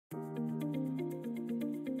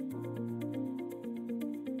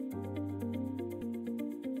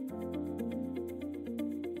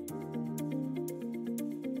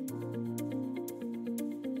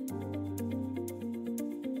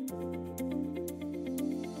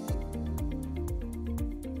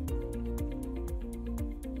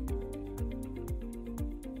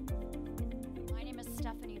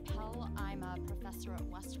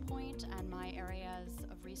West Point, and my areas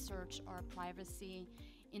of research are privacy,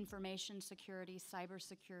 information security,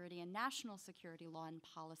 cybersecurity, and national security law and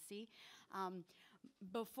policy.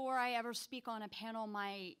 Before I ever speak on a panel,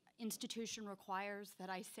 my institution requires that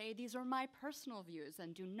I say these are my personal views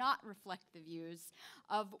and do not reflect the views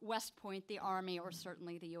of West Point, the Army, or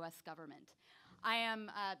certainly the US government. I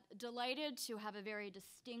am delighted to have a very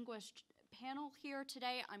distinguished panel here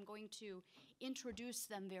today. I'm going to introduce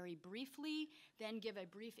them very briefly, then give a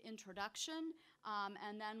brief introduction,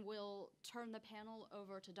 and then we'll turn the panel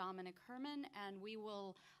over to Dominik Herrmann, and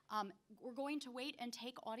we're going to wait and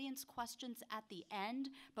take audience questions at the end,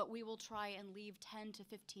 but we will try and leave 10 to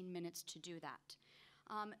 15 minutes to do that.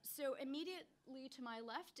 So immediately to my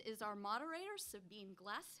left is our moderator, Sabine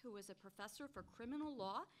Gless, who is a professor for criminal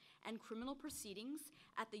law and criminal proceedings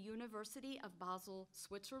at the University of Basel,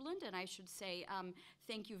 Switzerland. And I should say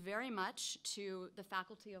thank you very much to the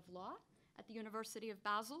Faculty of Law at the University of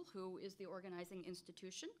Basel, who is the organizing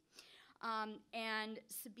institution. And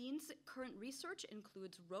Sabine's current research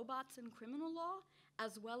includes robots in criminal law,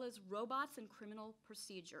 as well as robots in criminal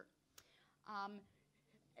procedure.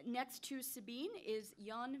 Next to Sabine is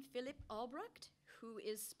Jan-Philipp Albrecht, who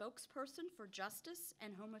is spokesperson for Justice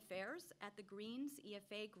and Home Affairs at the Greens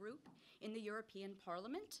EFA group in the European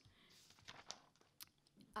Parliament.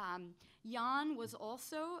 Jan was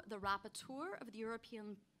also the rapporteur of the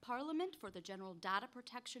European Parliament for the General Data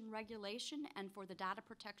Protection Regulation and for the Data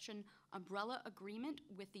Protection Umbrella Agreement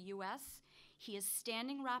with the US. He is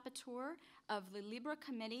standing rapporteur of the Libre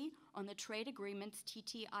Committee on the Trade Agreements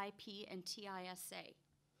TTIP and TISA.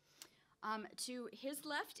 To his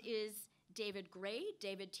left is David Gray.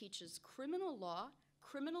 David teaches criminal law,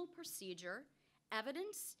 criminal procedure,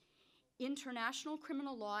 evidence, international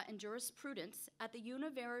criminal law, and jurisprudence at the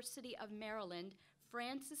University of Maryland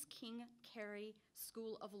Francis King Carey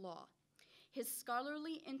School of Law. His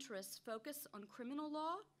scholarly interests focus on criminal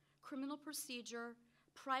law, criminal procedure,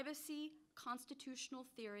 privacy, constitutional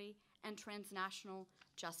theory, and transnational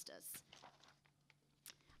justice.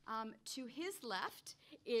 To his left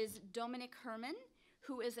is Dominik Herrmann,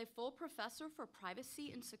 who is a full professor for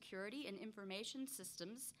privacy and security and information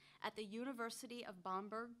systems at the University of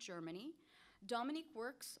Bamberg, Germany. Dominik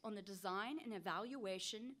works on the design and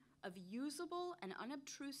evaluation of usable and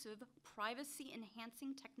unobtrusive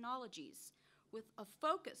privacy-enhancing technologies with a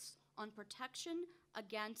focus on protection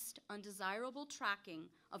against undesirable tracking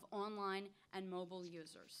of online and mobile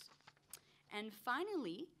users. And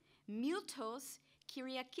finally, Miltos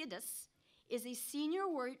Kyriakidis is a senior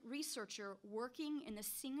researcher working in the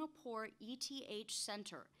Singapore ETH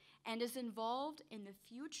Center and is involved in the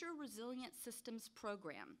Future Resilient Systems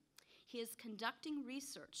program. He is conducting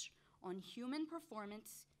research on human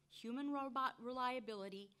performance, human-robot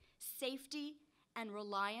reliability, safety, and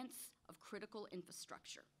reliance of critical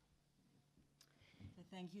infrastructure.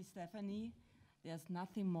 Thank you, Stephanie. There's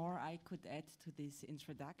nothing more I could add to these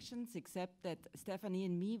introductions, except that Stephanie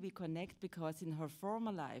and me, we connect because in her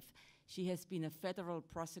former life, she has been a federal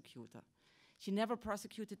prosecutor. She never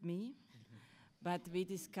prosecuted me, but we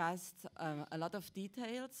discussed a lot of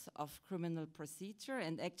details of criminal procedure,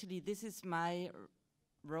 and actually this is my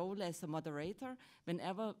role as a moderator.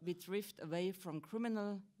 Whenever we drift away from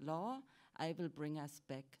criminal law, I will bring us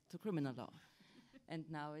back to criminal law. And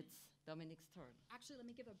now it's Dominik's turn. Actually, let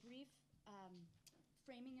me give a brief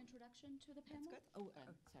framing introduction to the panel.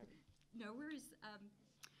 That's good. Sorry. No worries.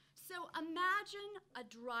 So imagine a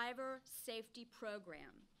driver safety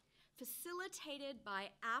program facilitated by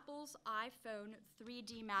Apple's iPhone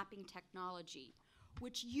 3D mapping technology,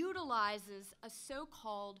 which utilizes a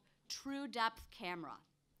so-called true depth camera.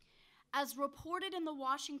 As reported in the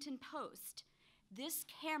Washington Post, this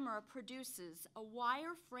camera produces a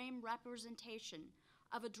wireframe representation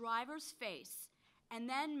of a driver's face and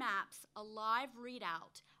then maps a live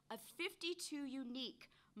readout of 52 unique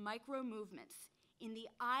micro movements in the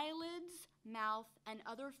eyelids, mouth, and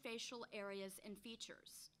other facial areas and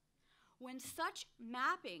features. When such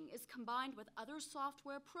mapping is combined with other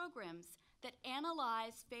software programs that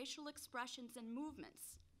analyze facial expressions and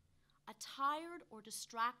movements, a tired or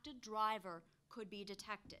distracted driver could be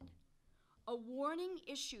detected, a warning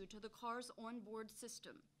issued to the car's onboard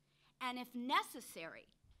system, and if necessary,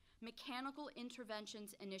 mechanical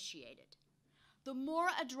interventions initiated. The more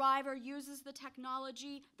a driver uses the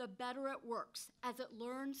technology, the better it works, as it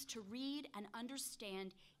learns to read and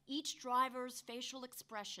understand each driver's facial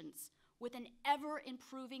expressions with an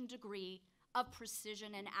ever-improving degree of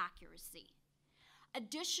precision and accuracy.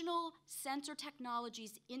 Additional sensor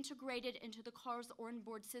technologies integrated into the car's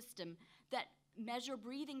onboard system that measure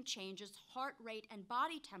breathing changes, heart rate, and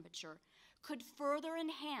body temperature could further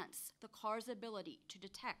enhance the car's ability to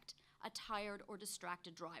detect a tired or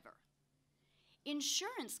distracted driver.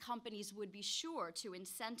 Insurance companies would be sure to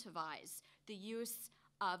incentivize the use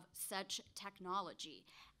of such technology,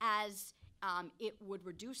 as it would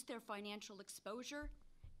reduce their financial exposure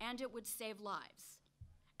and it would save lives.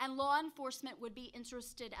 And law enforcement would be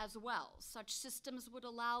interested as well. Such systems would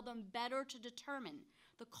allow them better to determine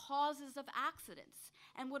the causes of accidents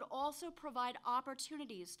and would also provide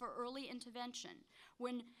opportunities for early intervention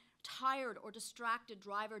when tired or distracted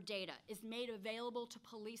driver data is made available to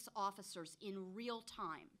police officers in real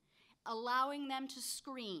time, allowing them to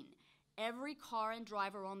screen every car and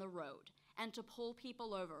driver on the road and to pull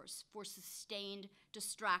people over for sustained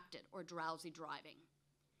distracted or drowsy driving.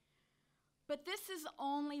 But this is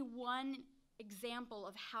only one example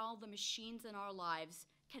of how the machines in our lives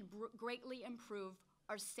can greatly improve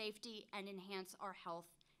our safety and enhance our health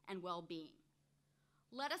and well-being.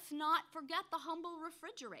 Let us not forget the humble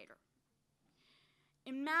refrigerator.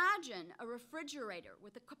 Imagine a refrigerator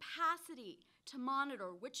with the capacity to monitor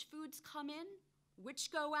which foods come in,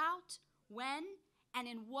 which go out, when, and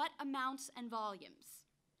in what amounts and volumes.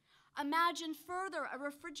 Imagine further a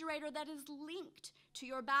refrigerator that is linked to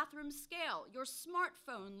your bathroom scale, your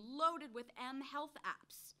smartphone loaded with mHealth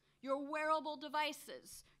apps, your wearable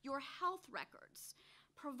devices, your health records,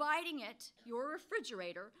 providing it, your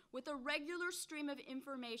refrigerator, with a regular stream of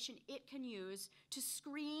information it can use to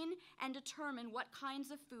screen and determine what kinds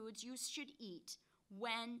of foods you should eat,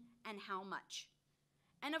 when, and how much.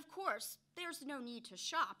 And of course, there's no need to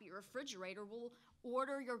shop. Your refrigerator will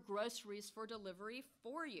order your groceries for delivery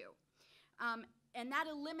for you. And that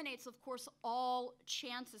eliminates, of course, all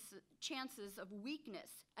chances of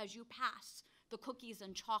weakness as you pass the cookies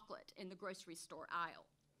and chocolate in the grocery store aisle.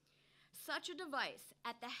 Such a device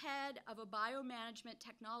at the head of a biomanagement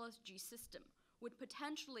technology system would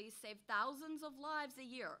potentially save thousands of lives a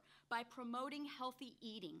year by promoting healthy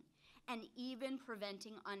eating and even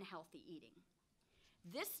preventing unhealthy eating.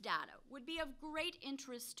 This data would be of great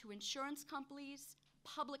interest to insurance companies,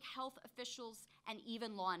 public health officials, and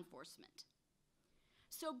even law enforcement.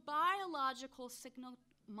 So biological signal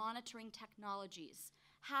monitoring technologies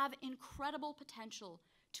have incredible potential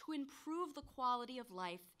to improve the quality of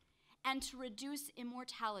life and to reduce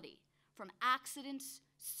immortality from accidents,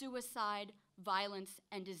 suicide, violence,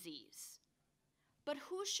 and disease. But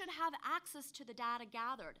who should have access to the data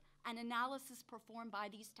gathered and analysis performed by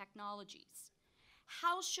these technologies?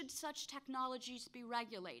 How should such technologies be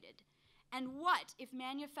regulated? And what if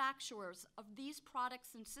manufacturers of these products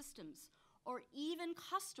and systems, or even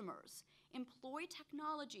customers, employ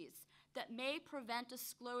technologies that may prevent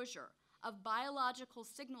disclosure of biological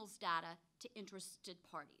signals data to interested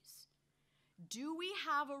parties? Do we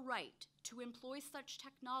have a right to employ such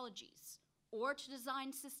technologies or to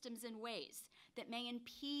design systems in ways that may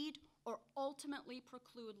impede or ultimately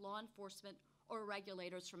preclude law enforcement or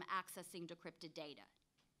regulators from accessing decrypted data?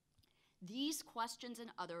 These questions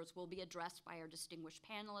and others will be addressed by our distinguished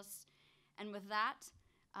panelists. And with that,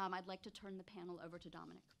 I'd like to turn the panel over to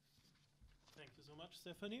Dominik. Thank you so much,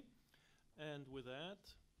 Stephanie. And with that,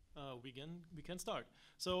 we can start.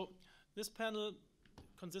 So this panel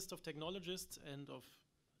consists of technologists and of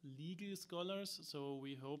legal scholars. So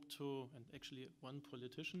we hope to, and actually one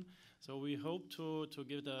politician, so we hope to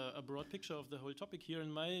give a broad picture of the whole topic here.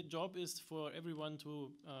 And my job is for everyone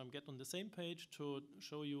to get on the same page, to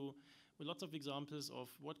show you with lots of examples of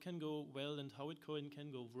what can go well and how it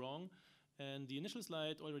can go wrong. And the initial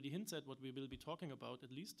slide already hints at what we will be talking about,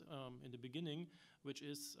 at least in the beginning, which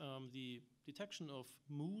is the detection of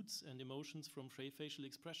moods and emotions from facial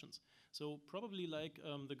expressions. So probably like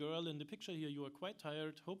the girl in the picture here, you are quite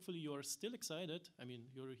tired. Hopefully you are still excited. I mean,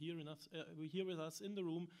 you're here with us in the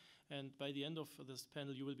room, and by the end of this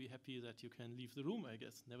panel, you will be happy that you can leave the room, I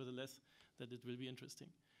guess. Nevertheless, that it will be interesting.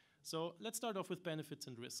 So let's start off with benefits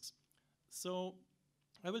and risks. So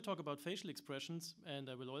I will talk about facial expressions, and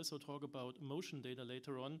I will also talk about emotion data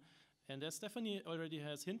later on. And as Stephanie already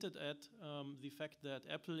has hinted at, the fact that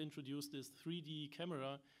Apple introduced this 3D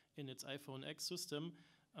camera in its iPhone X system,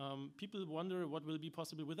 people wonder what will be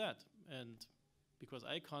possible with that. And because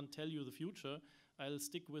I can't tell you the future, I'll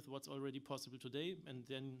stick with what's already possible today, and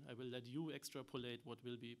then I will let you extrapolate what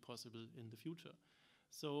will be possible in the future.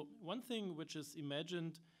 So one thing which is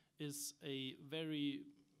imagined is a very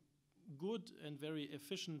good and very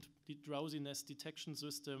efficient drowsiness detection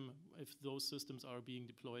system if those systems are being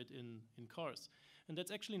deployed in cars. And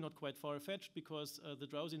that's actually not quite far-fetched, because the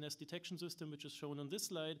drowsiness detection system, which is shown on this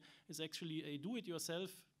slide, is actually a do-it-yourself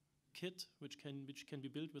kit which can be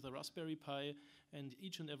built with a Raspberry Pi, and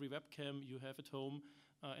each and every webcam you have at home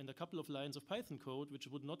and a couple of lines of Python code, which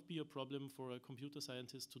would not be a problem for a computer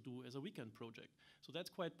scientist to do as a weekend project. So that's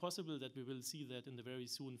quite possible that we will see that in the very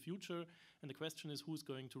soon future. And the question is, who's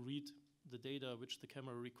going to read the data which the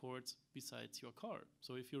camera records besides your car?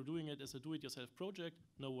 So if you're doing it as a do-it-yourself project,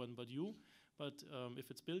 no one but you. But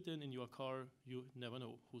if it's built in your car, you never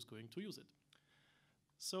know who's going to use it.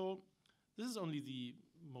 So this is only the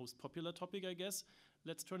most popular topic, I guess.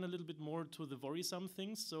 Let's turn a little bit more to the worrisome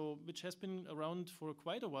things. So, which has been around for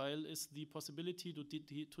quite a while, is the possibility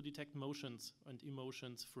to detect motions and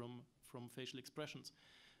emotions from facial expressions.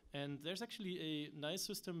 And there's actually a nice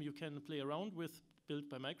system you can play around with, built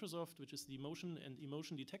by Microsoft, which is the motion and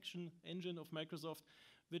emotion detection engine of Microsoft,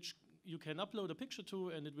 which you can upload a picture to,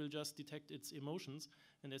 and it will just detect its emotions.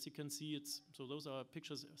 And as you can see, so those are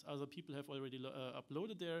pictures other people have already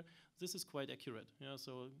uploaded there. This is quite accurate. Yeah,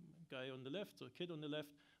 so guy on the left, or kid on the left,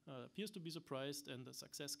 appears to be surprised, and the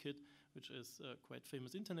success kid, which is a quite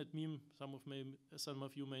famous internet meme, some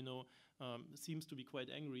of you may know, seems to be quite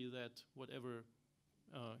angry that whatever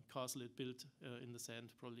castle it built in the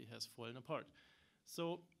sand probably has fallen apart.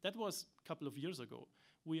 So that was a couple of years ago.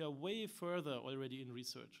 We are way further already in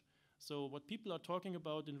research. So what people are talking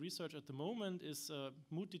about in research at the moment is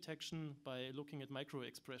mood detection by looking at micro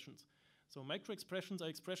expressions. So micro expressions are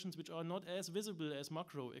expressions which are not as visible as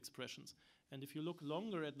macro expressions. And if you look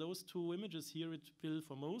longer at those two images here, it will,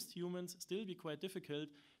 for most humans, still be quite difficult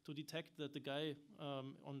to detect that the guy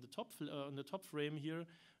on the top frame here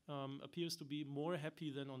appears to be more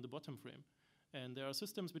happy than on the bottom frame. And there are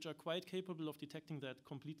systems which are quite capable of detecting that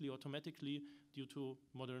completely automatically due to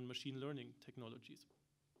modern machine learning technologies.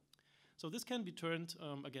 So this can be turned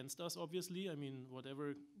against us, obviously. I mean,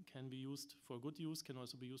 whatever can be used for good use can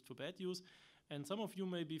also be used for bad use. And some of you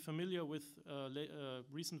may be familiar with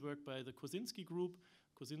recent work by the Kosinski group.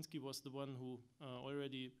 Kosinski was the one who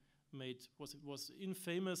already was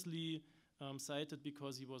infamously cited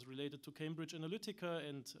because he was related to Cambridge Analytica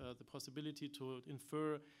and the possibility to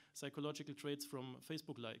infer psychological traits from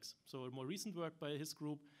Facebook likes. So a more recent work by his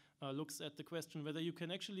group looks at the question whether you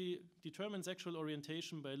can actually determine sexual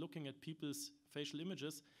orientation by looking at people's facial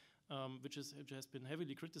images, which has been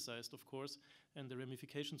heavily criticized, of course, and the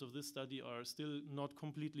ramifications of this study are still not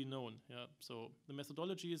completely known. Yeah? So the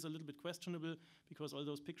methodology is a little bit questionable because all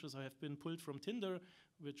those pictures have been pulled from Tinder,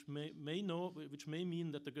 which may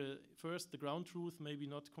mean that the ground truth may be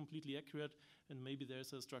not completely accurate, and maybe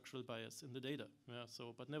there's a structural bias in the data. Yeah?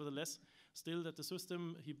 So, but nevertheless, still that the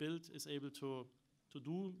system he built is able to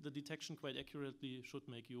do the detection quite accurately should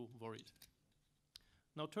make you worried.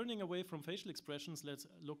 Now, turning away from facial expressions, let's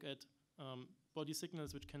look at body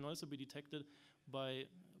signals, which can also be detected by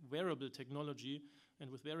wearable technology. And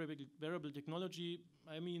with wearable technology,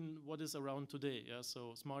 I mean what is around today. Yeah?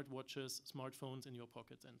 So smartwatches, smartphones in your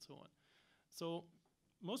pockets, and so on. So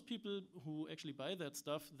most people who actually buy that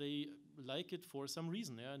stuff, they like it for some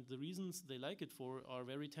reason. Yeah? And the reasons they like it for are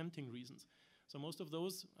very tempting reasons. So most of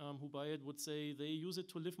those who buy it would say they use it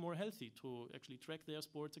to live more healthy, to actually track their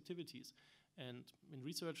sports activities. And in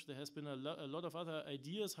research, there has been a lot of other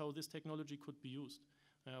ideas how this technology could be used.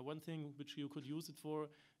 One thing which you could use it for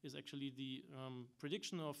is actually the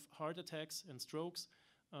prediction of heart attacks and strokes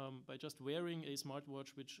by just wearing a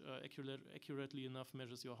smartwatch which accurately enough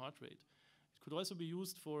measures your heart rate. It could also be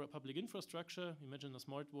used for a public infrastructure. Imagine a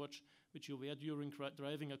smartwatch which you wear during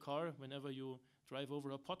driving a car. Whenever you drive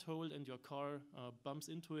over a pothole and your car bumps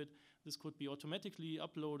into it, this could be automatically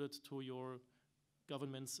uploaded to your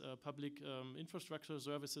government's public infrastructure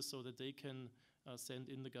services so that they can send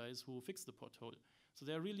in the guys who fix the pothole. So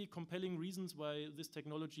there are really compelling reasons why this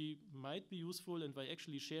technology might be useful and why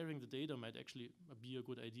actually sharing the data might actually be a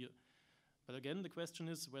good idea. But again, the question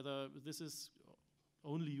is whether this is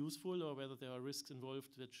only useful or whether there are risks involved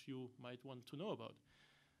that you might want to know about.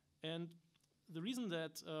 And the reason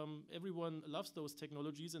that everyone loves those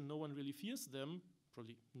technologies and no one really fears them,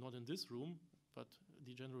 probably not in this room, but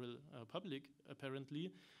the general public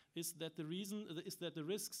apparently, is that the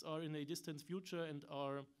risks are in a distant future and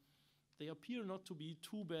they appear not to be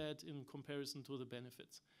too bad in comparison to the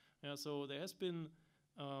benefits. So there has been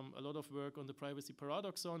a lot of work on the privacy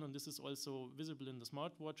paradoxon, and this is also visible in the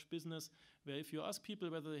smartwatch business, where if you ask people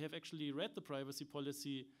whether they have actually read the privacy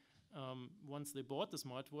policy once they bought the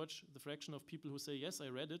smartwatch, the fraction of people who say, yes, I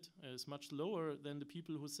read it, is much lower than the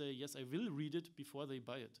people who say, yes, I will read it before they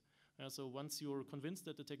buy it. So once you're convinced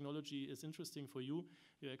that the technology is interesting for you,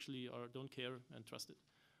 you actually don't care and trust it.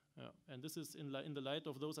 And this is in the light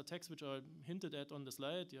of those attacks which are hinted at on the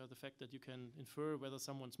slide, the fact that you can infer whether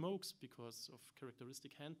someone smokes because of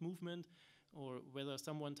characteristic hand movement, or whether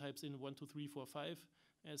someone types in 1, 2, 3, 4, 5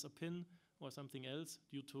 as a pin or something else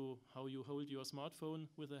due to how you hold your smartphone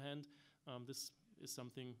with a hand. This is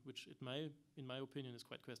something which, in my opinion, is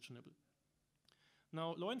quite questionable.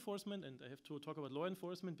 Now, law enforcement, and I have to talk about law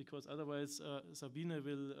enforcement because otherwise Sabine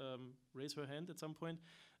will raise her hand at some point,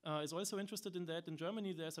 is also interested in that. In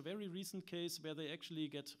Germany, there's a very recent case where they actually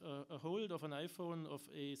get a hold of an iPhone of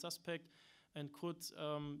a suspect and could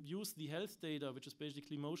use the health data, which is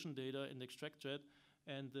basically motion data, and extract that.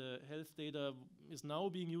 And the health data is now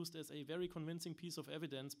being used as a very convincing piece of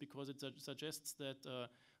evidence because it suggests that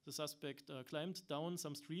the suspect climbed down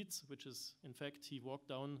some streets, which is, in fact, he walked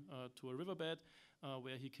down to a riverbed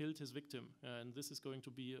where he killed his victim. And this is going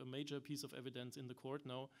to be a major piece of evidence in the court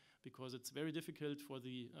now because it's very difficult for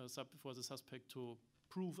the suspect to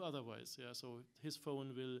prove otherwise. Yeah? So his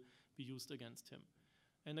phone will be used against him.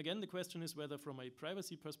 And again, the question is whether from a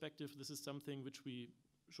privacy perspective, this is something which we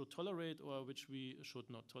should tolerate or which we should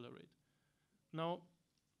not tolerate. Now,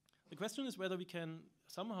 the question is whether we can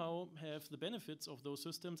somehow have the benefits of those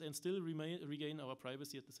systems and still regain our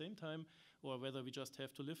privacy at the same time, or whether we just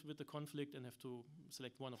have to live with the conflict and have to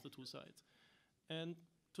select one of the two sides. And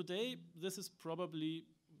today, this is probably,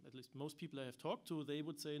 at least most people I have talked to, they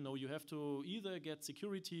would say, no, you have to either get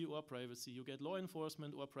security or privacy. You get law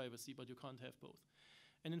enforcement or privacy, but you can't have both.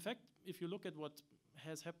 And in fact, if you look at what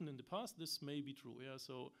has happened in the past, this may be true. Yeah?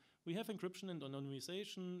 So we have encryption and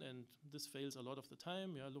anonymization, and this fails a lot of the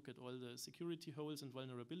time. Yeah? Look at all the security holes and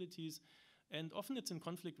vulnerabilities. And often it's in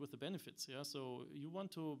conflict with the benefits. Yeah? So you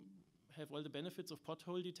want to have all the benefits of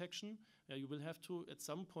pothole detection. Yeah, you will have to, at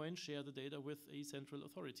some point, share the data with a central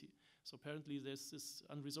authority. So apparently this is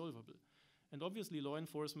unresolvable. And obviously law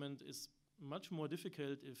enforcement is much more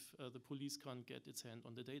difficult if the police can't get its hand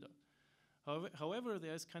on the data. However,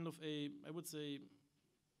 there is kind of a, I would say,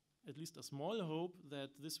 at least a small hope that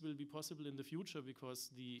this will be possible in the future because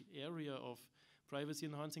the area of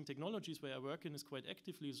privacy-enhancing technologies where I work in is quite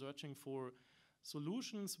actively searching for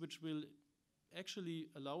solutions which will actually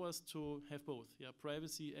allow us to have both,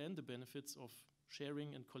 privacy and the benefits of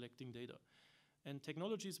sharing and collecting data. And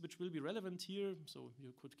technologies which will be relevant here, so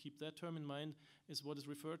you could keep that term in mind, is what is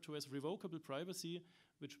referred to as revocable privacy,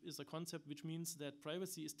 which is a concept which means that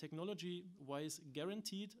privacy is technology-wise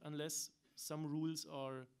guaranteed unless some rules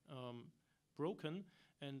are broken,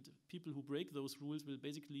 and people who break those rules will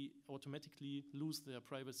basically automatically lose their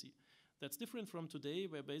privacy. That's different from today,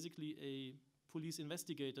 where basically a police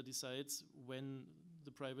investigator decides when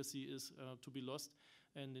the privacy is to be lost,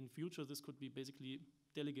 and in future this could be basically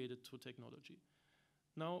delegated to technology.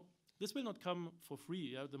 Now, this will not come for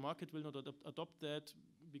free. The market will not adopt that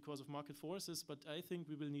because of market forces, but I think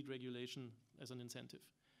we will need regulation as an incentive.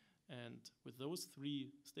 And with those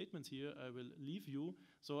three statements here, I will leave you.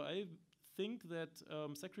 So I think that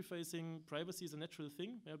sacrificing privacy is a natural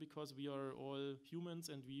thing, because we are all humans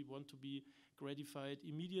and we want to be gratified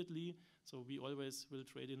immediately. So we always will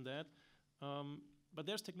trade in that. But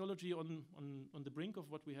there's technology on the brink of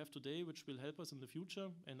what we have today, which will help us in the future.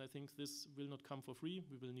 And I think this will not come for free.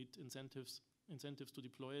 We will need incentives to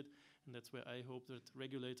deploy it. And that's where I hope that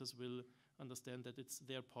regulators will understand that it's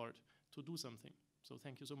their part to do something. So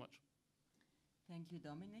thank you so much. Thank you,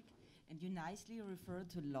 Dominik. And you nicely referred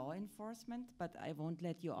to law enforcement, but I won't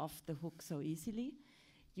let you off the hook so easily.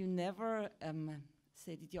 You never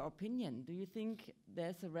stated your opinion. Do you think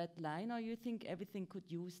there's a red line, or you think everything could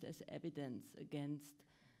be used as evidence against?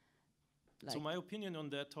 So my opinion on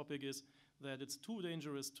that topic is that it's too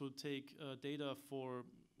dangerous to take data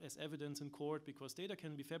as evidence in court, because data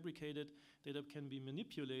can be fabricated, data can be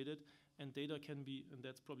manipulated, and data can be, and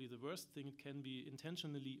that's probably the worst thing, it can be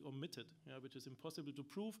intentionally omitted, which is impossible to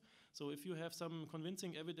prove. So if you have some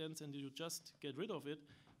convincing evidence and you just get rid of it,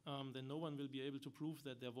 then no one will be able to prove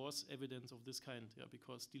that there was evidence of this kind,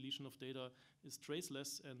 because deletion of data is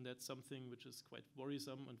traceless, and that's something which is quite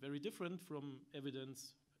worrisome and very different from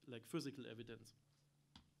evidence, like physical evidence.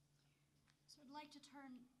 So I'd like to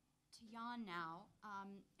turn to Jan now,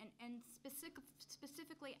 and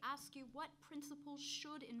specifically ask you what principles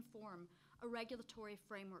should inform a regulatory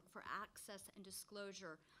framework for access and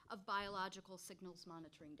disclosure of biological signals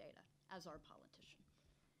monitoring data as our politician.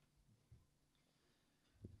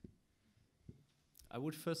 I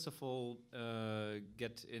would first of all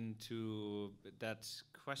get into that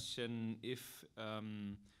question if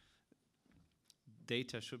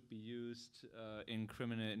data should be used in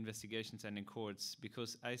criminal investigations and in courts,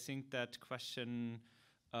 because I think that question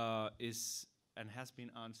is and has been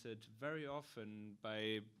answered very often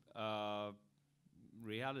by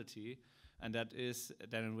reality, and that is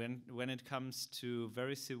that when it comes to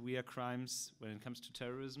very severe crimes, when it comes to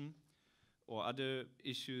terrorism or other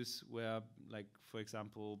issues where, like, for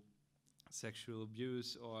example, sexual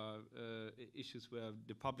abuse or issues where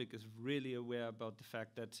the public is really aware about the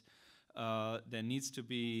fact that there needs to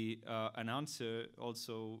be an answer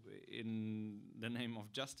also in the name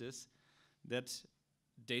of justice, that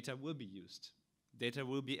data will be used. Data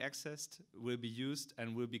will be accessed, will be used,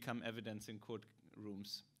 and will become evidence in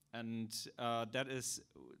courtrooms. And that is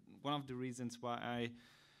one of the reasons why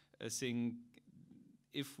I think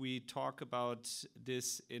if we talk about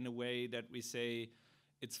this in a way that we say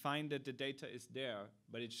it's fine that the data is there,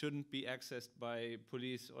 but it shouldn't be accessed by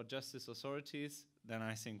police or justice authorities, then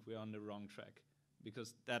I think we're on the wrong track,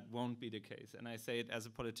 because that won't be the case. And I say it as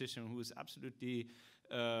a politician who is absolutely,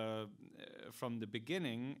 from the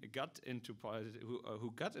beginning, who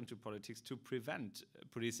got into politics to prevent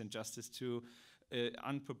police and justice to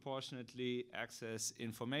unproportionately access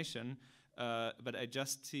information. But I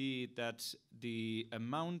just see that the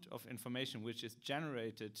amount of information which is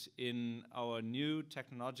generated in our new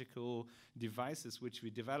technological devices which we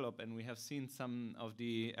develop, and we have seen some of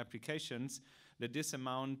the applications, that this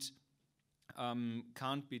amount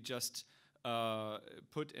can't be just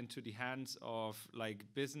put into the hands of like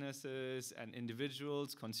businesses and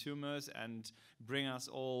individuals, consumers, and bring us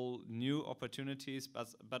all new opportunities.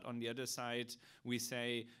 But on the other side, we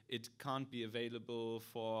say it can't be available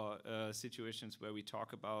for situations where we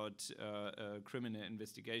talk about criminal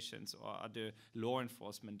investigations or other law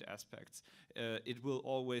enforcement aspects. It will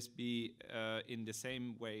always be in the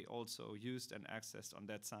same way also used and accessed on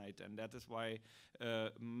that side. And that is why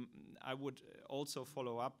I would also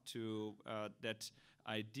follow up to that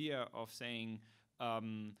idea of saying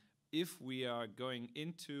if we are going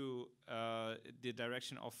into the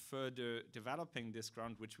direction of further developing this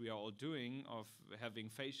ground, which we are all doing, of having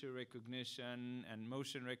facial recognition and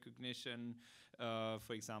motion recognition,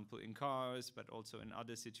 for example, in cars, but also in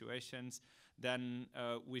other situations, then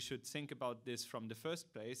we should think about this from the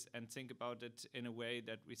first place and think about it in a way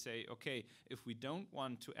that we say, okay, if we don't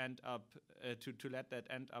want to end up, to let that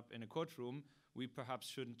end up in a courtroom, we perhaps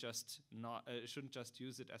shouldn't just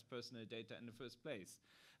use it as personal data in the first place.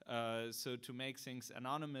 So to make things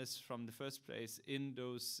anonymous from the first place in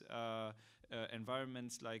those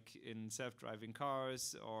environments, like in self-driving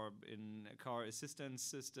cars or in car assistance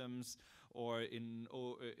systems or in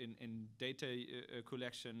data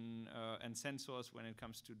collection and sensors when it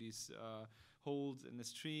comes to these holes in the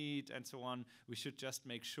street and so on, we should just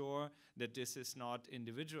make sure that this is not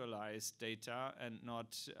individualized data and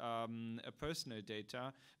not a personal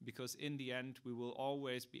data, because in the end we will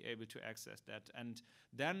always be able to access that. And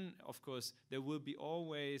then, of course, there will be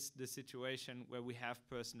always the situation where we have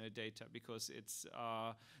personal data, because it's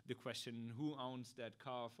the question who owns that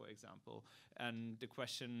car, for example, and the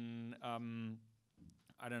question,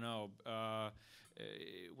 I don't know,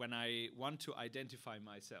 when I want to identify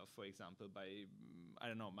myself, for example, by, I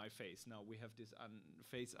don't know, my face. Now we have this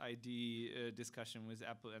Face ID discussion with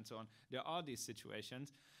Apple and so on. There are these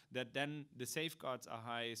situations that then the safeguards are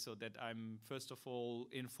high, so that I'm, first of all,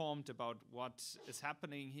 informed about what is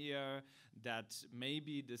happening here, that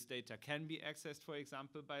maybe this data can be accessed, for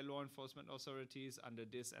example, by law enforcement authorities under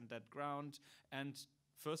this and that ground, and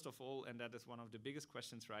first of all, and that is one of the biggest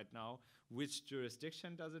questions right now, which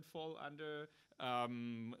jurisdiction does it fall under?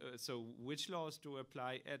 So which laws do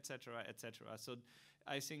apply, etc., etc. So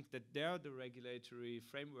I think that there the regulatory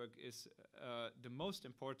framework is the most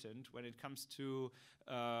important when it comes to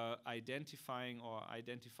identifying or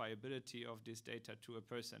identifiability of this data to a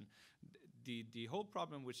person. The whole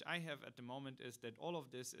problem which I have at the moment is that all of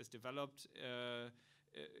this is developed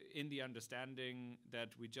in the understanding that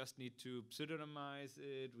we just need to pseudonymize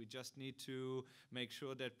it, we just need to make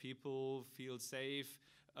sure that people feel safe,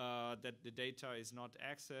 that the data is not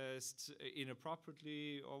accessed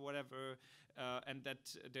inappropriately or whatever, and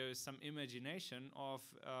that there is some imagination of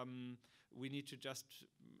we need to just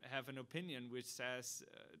have an opinion which says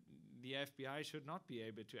the FBI should not be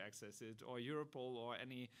able to access it, or Europol or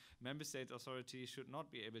any member state authority should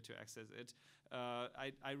not be able to access it.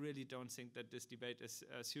 I really don't think that this debate is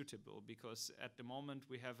suitable, because at the moment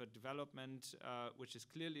we have a development which is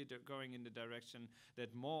clearly going in the direction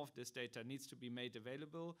that more of this data needs to be made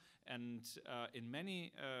available, and in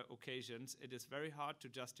many occasions it is very hard to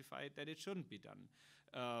justify that it shouldn't be done.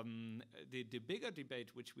 The bigger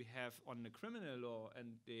debate which we have on the criminal law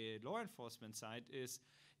and the law enforcement side is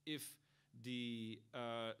if the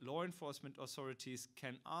law enforcement authorities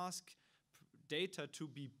can ask data to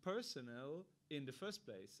be personal in the first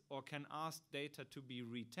place, or can ask data to be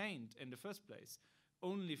retained in the first place.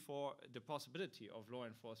 only for the possibility of law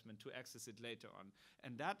enforcement to access it later on.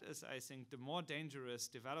 And that is, I think, the more dangerous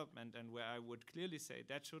development, and where I would clearly say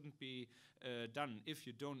that shouldn't be done. If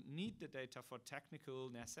you don't need the data for technical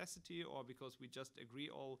necessity or because we just agree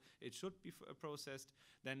all it should be processed,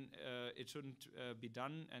 then it shouldn't be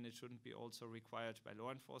done, and it shouldn't be also required by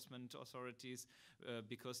law enforcement authorities,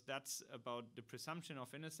 because that's about the presumption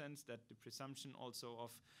of innocence, that the presumption also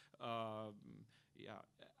of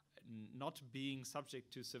not being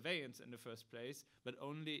subject to surveillance in the first place, but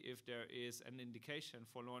only if there is an indication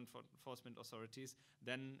for law enforcement authorities,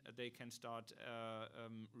 then they can start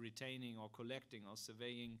retaining or collecting or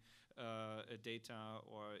surveying data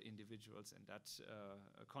or individuals in that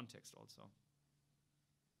context also.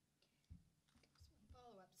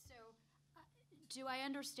 Follow-up. So, do I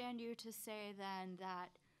understand you to say then that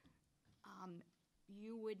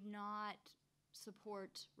you would not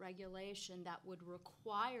support regulation that would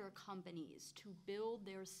require companies to build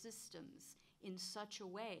their systems in such a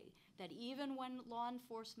way that even when law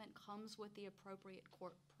enforcement comes with the appropriate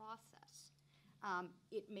court process,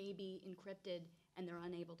 it may be encrypted and they're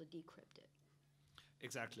unable to decrypt it?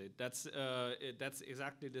 Exactly. That's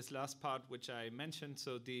exactly this last part which I mentioned.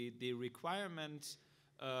 So the requirement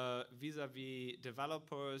vis-a-vis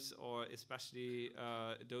developers, or especially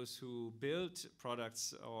those who build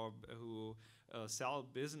products or who sell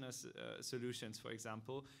business solutions, for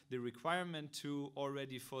example, the requirement to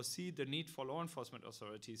already foresee the need for law enforcement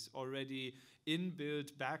authorities, already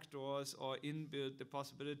inbuild backdoors or inbuild the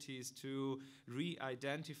possibilities to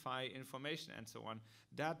re-identify information and so on,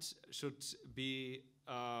 that should be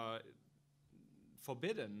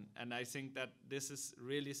forbidden. And I think that this is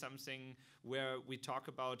really something where we talk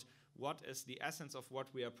about what is the essence of what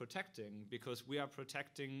we are protecting, because we are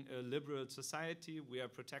protecting a liberal society, we are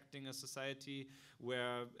protecting a society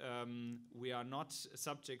where we are not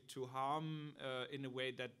subject to harm in a way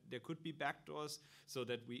that there could be backdoors, so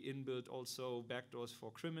that we inbuild also backdoors for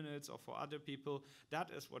criminals or for other people. That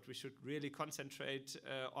is what we should really concentrate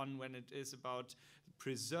on when it is about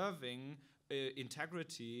preserving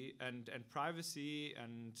integrity and privacy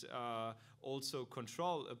and also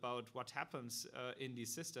control about what happens in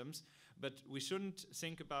these systems. But we shouldn't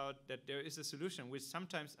think about that there is a solution, which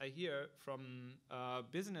sometimes I hear from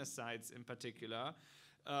business sides in particular,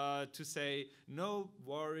 to say, no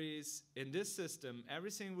worries, in this system,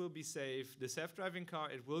 everything will be safe. The self-driving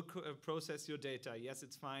car, it will process your data. Yes,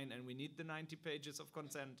 it's fine, and we need the 90 pages of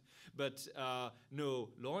consent. But no,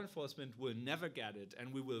 law enforcement will never get it,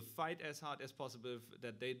 and we will fight as hard as possible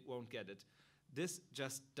that they won't get it. This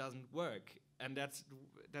just doesn't work, and that's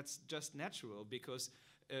just natural, because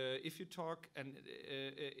if you talk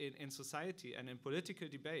in society and in political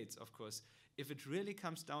debates, of course, if it really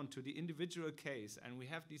comes down to the individual case, and we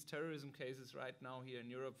have these terrorism cases right now here in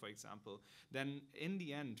Europe, for example, then in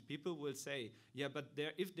the end, people will say, yeah, but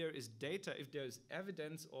if there is data, if there is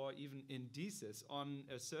evidence or even indices on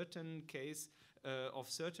a certain case of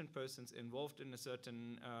certain persons involved in a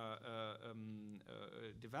certain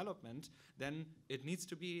development, then it needs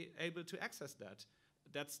to be able to access that.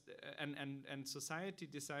 That's and society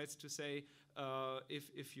decides to say,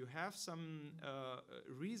 if you have some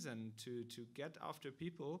reason to get after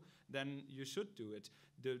people, then you should do it.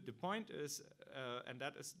 The point is, and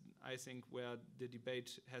that is, I think, where the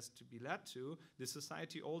debate has to be led to, the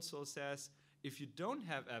society also says, if you don't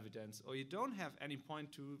have evidence or you don't have any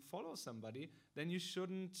point to follow somebody, then you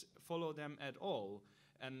shouldn't follow them at all.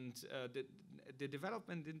 And the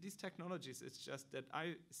development in these technologies is just that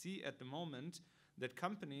I see at the moment that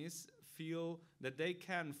companies feel that they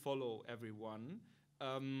can follow everyone,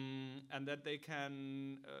 and that they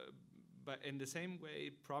can, but in the same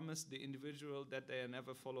way, promise the individual that they are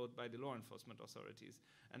never followed by the law enforcement authorities.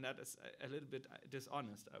 And that is a little bit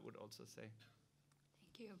dishonest, I would also say.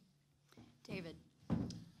 Thank you. David.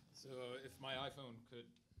 So if my iPhone could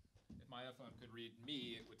read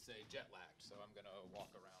me, it would say jet lagged. So I'm going to walk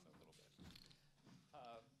around a little bit.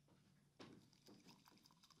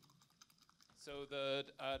 So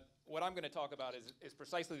what I'm going to talk about is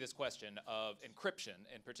precisely this question of encryption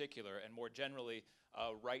in particular, and more generally,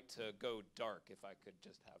 right to go dark. If I could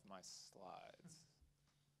just have my slides.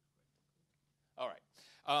 All right.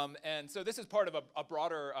 And so this is part of a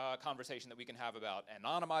broader conversation that we can have about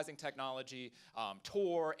anonymizing technology,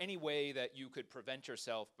 Tor, any way that you could prevent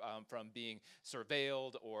yourself from being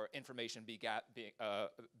surveilled or information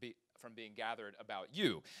from being gathered about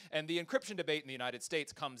you. And the encryption debate in the United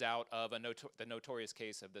States comes out of the notorious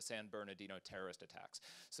case of the San Bernardino terrorist attacks.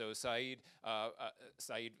 So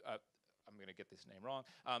I'm going to get this name wrong,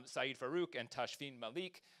 Saeed Farouk and Tashfeen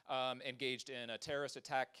Malik, engaged in a terrorist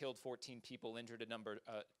attack, killed 14 people, injured a number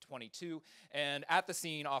 22. And at the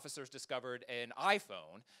scene, officers discovered an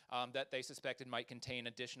iPhone that they suspected might contain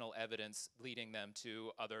additional evidence leading them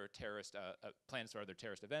to other terrorist plans for other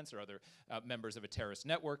terrorist events or other members of a terrorist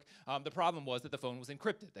network. The problem was that the phone was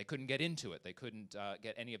encrypted. They couldn't get into it. They couldn't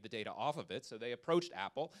get any of the data off of it. So they approached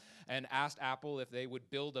Apple and asked Apple if they would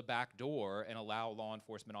build a back door and allow law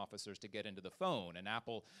enforcement officers to get into the phone. And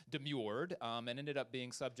Apple demurred and ended up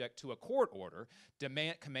being subject to a court order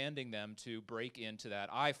commanding them to break into that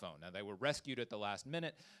iPhone. Now, they were rescued at the last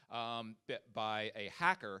minute by a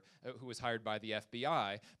hacker who was hired by the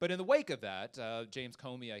FBI. But in the wake of that, James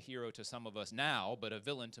Comey, a hero to some of us now, but a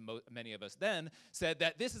villain to many of us then, said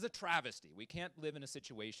that this is a travesty. We can't live in a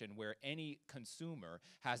situation where any consumer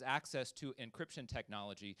has access to encryption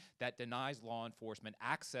technology that denies law enforcement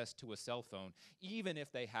access to a cell phone, even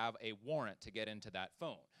if they have a warrant to get into that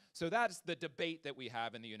phone. So that's the debate that we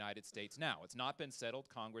have in the United States now. It's not been settled.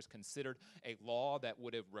 Congress considered a law that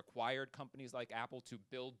would have required companies like Apple to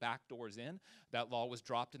build backdoors in. That law was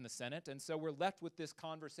dropped in the Senate, and so we're left with this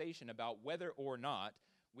conversation about whether or not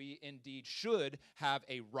we indeed should have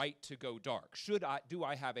a right to go dark. Do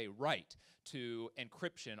I have a right to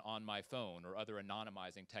encryption on my phone or other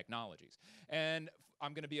anonymizing technologies? And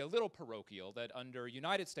I'm going to be a little parochial that under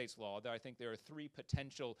United States law, I think there are three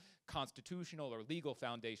potential constitutional or legal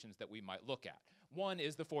foundations that we might look at. One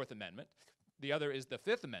is the Fourth Amendment. The other is the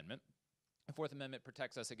Fifth Amendment. The Fourth Amendment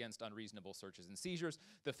protects us against unreasonable searches and seizures.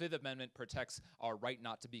 The Fifth Amendment protects our right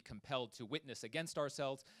not to be compelled to witness against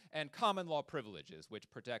ourselves, and common law privileges, which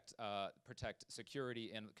protect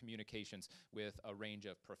security and communications with a range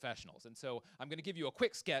of professionals. And so I'm going to give you a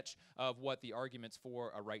quick sketch of what the arguments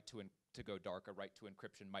for a right to go dark, a right to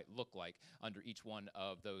encryption might look like under each one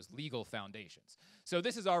of those legal foundations. So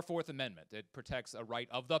this is our Fourth Amendment. It protects a right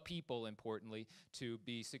of the people, importantly, to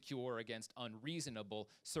be secure against unreasonable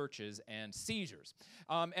searches and seizures.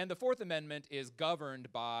 And the Fourth Amendment is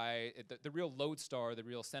governed by, the real lodestar, the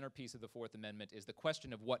real centerpiece of the Fourth Amendment is the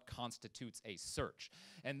question of what constitutes a search.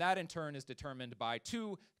 And that in turn is determined by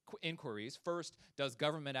two inquiries. First, does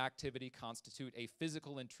government activity constitute a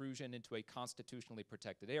physical intrusion into a constitutionally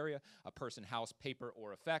protected area, a person, house, paper,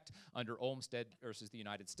 or effect under Olmstead versus the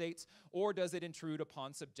United States, or does it intrude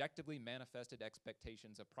upon subjectively manifested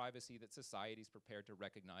expectations of privacy that society is prepared to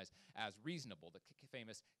recognize as reasonable, the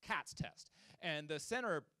famous Katz test. And the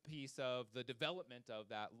centerpiece of the development of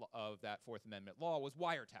that Fourth Amendment law was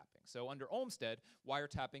wiretapping. So under Olmstead,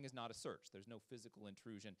 wiretapping is not a search. There's no physical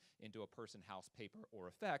intrusion into a person, house, paper, or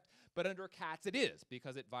effect. But under Katz it is,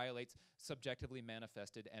 because it violates subjectively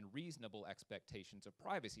manifested and reasonable expectations of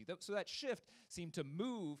privacy. So that shift seemed to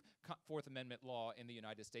move Fourth Amendment law in the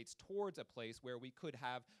United States towards a place where we could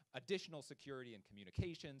have additional security in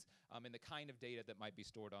communications and the kind of data that might be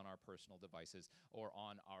stored on our personal devices or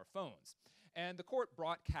on our phones. And the court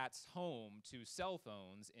brought Katz home to cell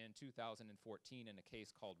phones in 2014 in a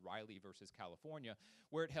case called Riley versus California,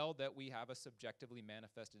 where it held that we have a subjectively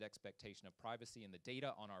manifested expectation of privacy in the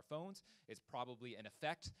data on our phones. It's probably an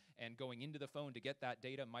effect, and going into the phone to get that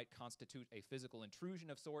data might constitute a physical intrusion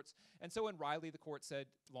of sorts. And so in Riley, the court said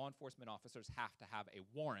law enforcement officers have to have a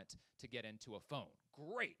warrant to get into a phone.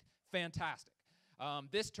 Great, fantastic.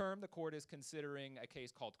 This term, the court is considering a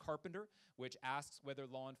case called Carpenter, which asks whether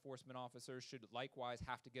law enforcement officers should likewise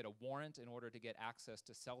have to get a warrant in order to get access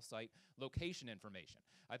to cell site location information.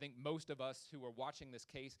 I think most of us who are watching this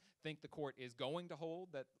case think the court is going to hold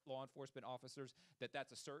that law enforcement officers,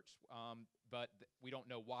 that's a search, but we don't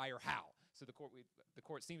know why or how. So the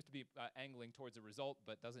court seems to be angling towards a result,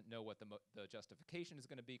 but doesn't know what the justification is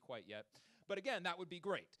going to be quite yet. But again, that would be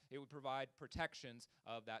great. It would provide protections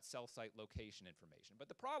of that cell site location information. But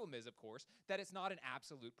the problem is, of course, that it's not an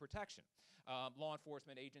absolute protection. Law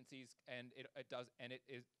enforcement agencies, and it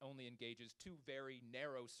only engages two very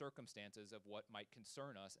narrow circumstances of what might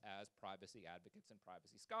concern us as privacy advocates and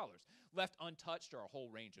privacy scholars. Left untouched are a whole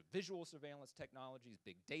range of visual surveillance technologies,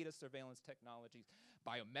 big data surveillance technologies,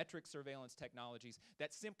 biometric surveillance technologies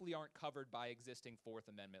that simply aren't covered by existing Fourth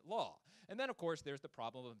Amendment law. And then, of course, there's the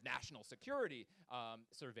problem of national security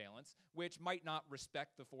surveillance, which might not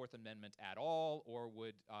respect the Fourth Amendment at all or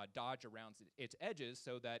would dodge around its edges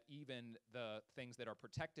so that even the things that are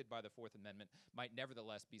protected by the Fourth Amendment might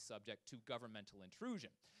nevertheless be subject to governmental intrusion.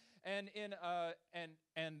 And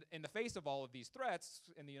in the face of all of these threats,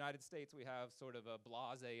 in the United States, we have sort of a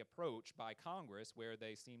blasé approach by Congress where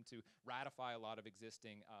they seem to ratify a lot of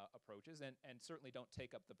existing approaches and certainly don't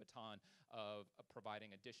take up the baton of providing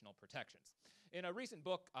additional protections. In a recent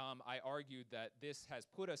book, I argued that this has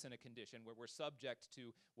put us in a condition where we're subject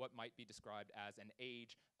to what might be described as an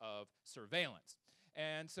age of surveillance.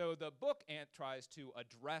 And so the book tries to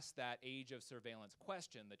address that age of surveillance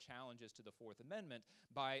question, the challenges to the Fourth Amendment,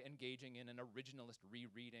 by engaging in an originalist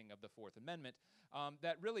rereading of the Fourth Amendment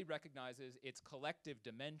that really recognizes its collective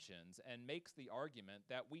dimensions and makes the argument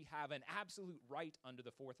that we have an absolute right under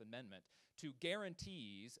the Fourth Amendment to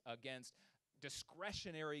guarantees against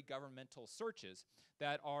discretionary governmental searches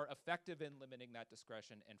that are effective in limiting that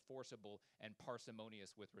discretion, enforceable, and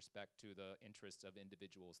parsimonious with respect to the interests of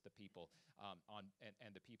individuals, the people,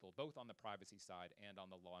 and the people both on the privacy side and on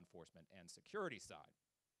the law enforcement and security side.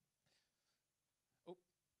 Oh,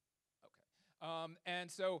 okay. And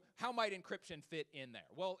so how might encryption fit in there?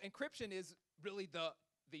 Well, encryption is really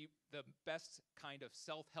the best kind of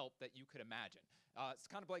self-help that you could imagine. It's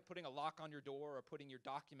kind of like putting a lock on your door or putting your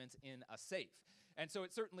documents in a safe. And so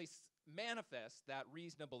it certainly manifests that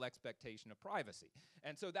reasonable expectation of privacy.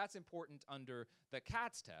 And so that's important under the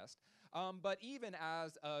CATS test. But even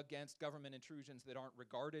as against government intrusions that aren't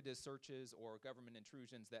regarded as searches or government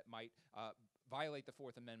intrusions that might violate the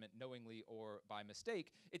Fourth Amendment knowingly or by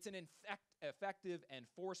mistake, it's an effective and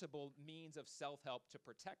forcible means of self-help to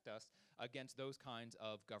protect us against those kinds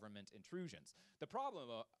of government intrusions. The problem,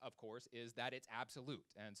 of course, is that it's absolute.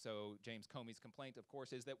 And so James Comey's complaint, of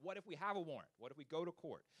course, is that what if we have a warrant? What if we go to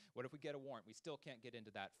court? What if we get a warrant? We still can't get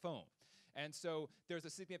into that phone. And so there's a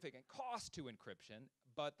significant cost to encryption.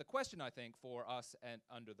 But the question, I think, for us and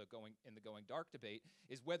in the going dark debate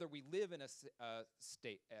is whether we live in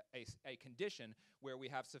a condition where we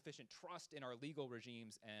have sufficient trust in our legal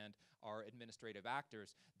regimes and our administrative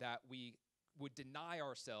actors that we would deny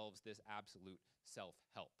ourselves this absolute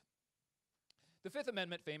self-help. The Fifth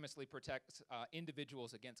Amendment famously protects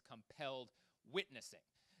individuals against compelled witnessing.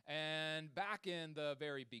 And back in the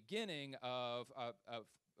very beginning of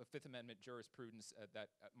Fifth Amendment jurisprudence that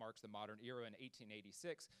marks the modern era in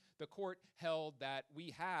 1886, the court held that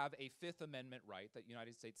we have a Fifth Amendment right, that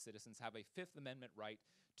United States citizens have a Fifth Amendment right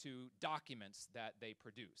to documents that they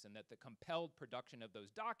produce, and that the compelled production of those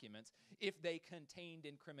documents, if they contained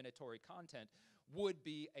incriminatory content, would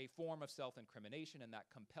be a form of self-incrimination, and that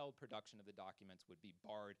compelled production of the documents would be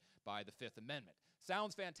barred by the Fifth Amendment.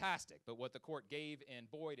 Sounds fantastic, but what the court gave in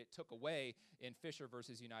Boyd, it took away in Fisher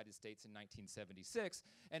versus United States in 1976,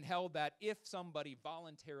 and held that if somebody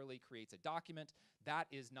voluntarily creates a document, that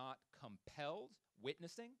is not compelled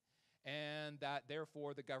witnessing, and that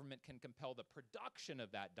therefore the government can compel the production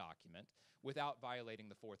of that document without violating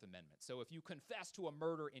the Fourth Amendment. So if you confess to a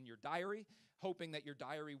murder in your diary, hoping that your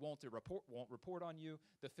diary won't report on you,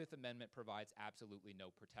 the Fifth Amendment provides absolutely no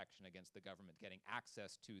protection against the government getting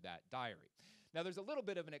access to that diary. Now there's a little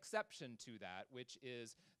bit of an exception to that, which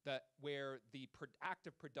is that where the act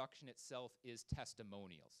of production itself is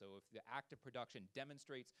testimonial. So if the act of production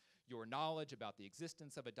demonstrates your knowledge about the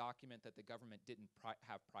existence of a document that the government didn't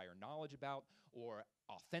have prior knowledge about, or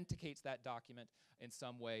authenticates that document in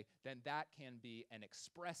some way, then that can be an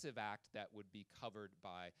expressive act that would be covered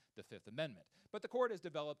by the Fifth Amendment. But the court has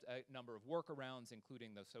developed a number of workarounds,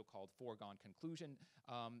 including the so-called foregone conclusion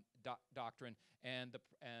doctrine and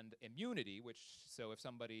immunity, which, so if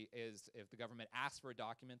the government asks for a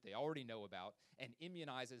document they already know about and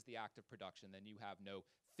immunizes the act of production, then you have no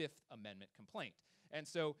Fifth Amendment complaint. And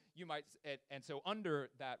so under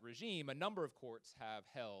that regime, a number of courts have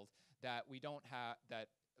held that that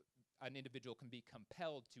an individual can be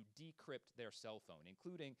compelled to decrypt their cell phone,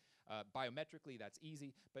 including biometrically, that's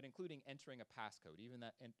easy, but including entering a passcode. Even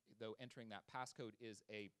though entering that passcode is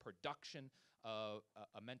a production of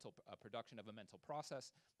a mental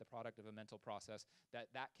process, the product of a mental process,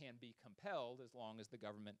 that can be compelled as long as the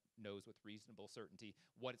government knows with reasonable certainty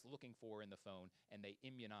what it's looking for in the phone, and they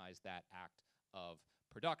immunize that act of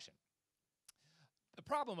production. The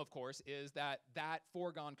problem, of course, is that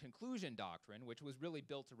foregone conclusion doctrine, which was really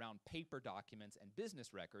built around paper documents and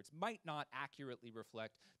business records, might not accurately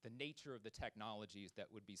reflect the nature of the technologies that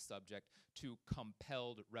would be subject to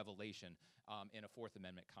compelled revelation in a Fourth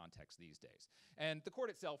Amendment context these days. And the court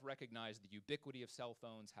itself recognized the ubiquity of cell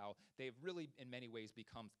phones, how they've really, in many ways,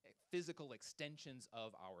 become physical extensions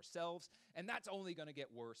of ourselves, and that's only going to get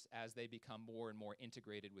worse as they become more and more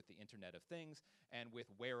integrated with the Internet of Things and with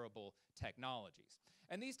wearable technologies.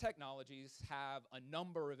 And these technologies have a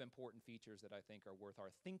number of important features that I think are worth our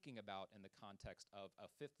thinking about in the context of a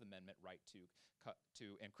Fifth Amendment right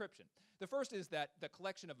to encryption. The first is that the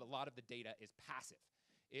collection of a lot of the data is passive.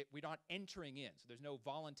 We're not entering in, so there's no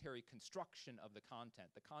voluntary construction of the content.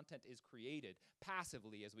 The content is created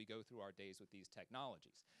passively as we go through our days with these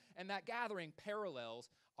technologies. And that gathering parallels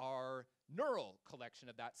our neural collection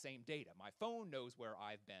of that same data. My phone knows where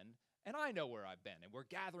I've been, and I know where I've been, and we're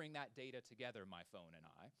gathering that data together, my phone and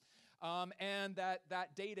I. And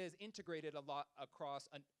that data is integrated a lot across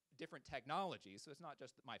different technologies. So it's not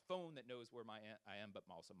just my phone that knows where I am, but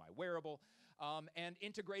also my wearable, and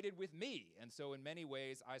integrated with me. And so in many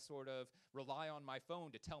ways, I sort of rely on my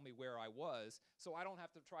phone to tell me where I was, so I don't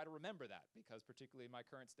have to try to remember that, because particularly in my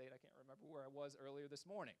current state, I can't remember where I was earlier this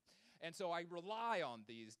morning. And so I rely on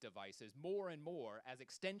these devices more and more as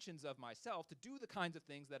extensions of myself to do the kinds of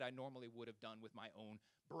things that I normally would have done with my own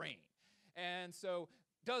brain. And so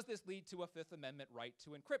does this lead to a Fifth Amendment right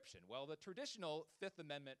to encryption? Well, the traditional Fifth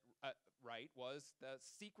Amendment right was the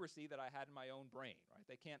secrecy that I had in my own brain,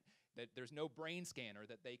 right? There's no brain scanner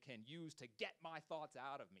that they can use to get my thoughts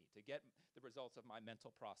out of me, to get the results of my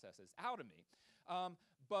mental processes out of me.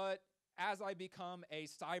 But as I become a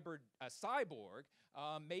cyborg,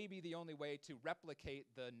 maybe the only way to replicate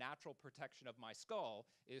the natural protection of my skull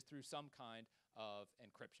is through some kind of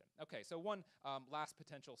encryption. Okay, so one last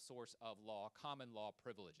potential source of law, common law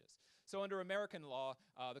privileges. So under American law,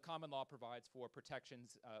 the common law provides for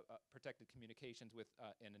protections, protected communications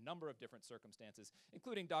in a number of different circumstances,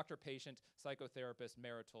 including doctor-patient, psychotherapist,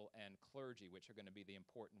 marital, and clergy, which are going to be the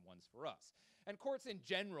important ones for us. And courts in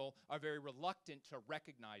general are very reluctant to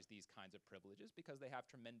recognize these kinds of privileges because they have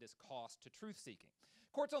tremendous cost to truth-seeking.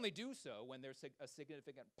 Courts only do so when there's a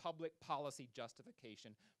significant public policy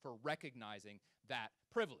justification for recognizing that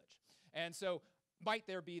privilege. And so might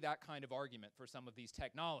there be that kind of argument for some of these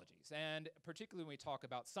technologies? And particularly when we talk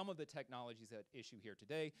about some of the technologies at issue here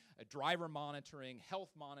today, driver monitoring,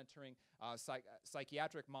 health monitoring,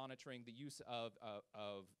 psychiatric monitoring, the use of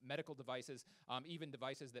medical devices, even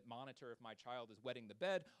devices that monitor if my child is wetting the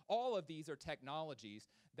bed, all of these are technologies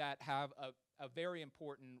that have a very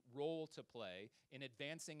important role to play in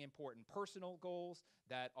advancing important personal goals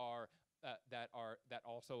that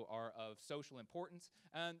also are of social importance.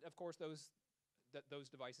 And of course, those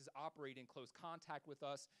devices operate in close contact with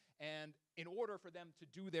us, and in order for them to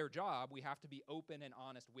do their job, we have to be open and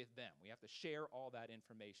honest with them. We have to share all that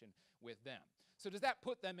information with them. So does that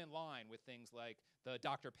put them in line with things like the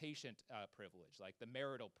doctor-patient privilege, like the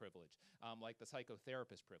marital privilege, like the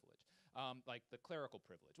psychotherapist privilege, like the clerical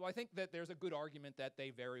privilege? Well, I think that there's a good argument that they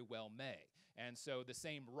very well may. And so the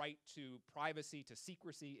same right to privacy, to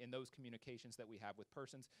secrecy in those communications that we have with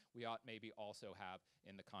persons, we ought maybe also have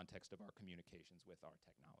in the context of our communications with our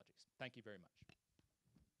technologies. Thank you very much.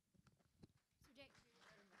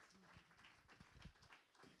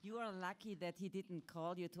 You are lucky that he didn't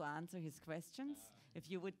call you to answer his questions. If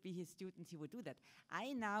you would be his students, he would do that.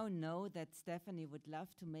 I now know that Stephanie would love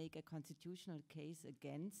to make a constitutional case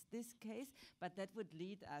against this case, but that would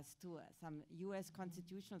lead us to some US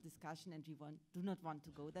constitutional discussion, and we do not want to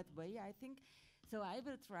go that way, I think. So I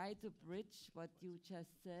will try to bridge what you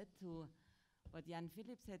just said to what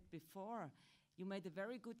Jan-Philipp said before. You made a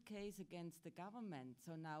very good case against the government.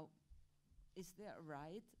 So now, is there a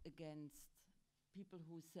right against people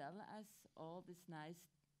who sell us all these nice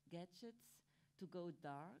gadgets to go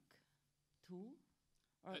dark too?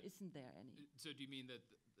 Or isn't there any? So do you mean that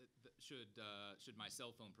should my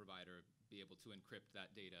cell phone provider be able to encrypt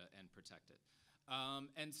that data and protect it?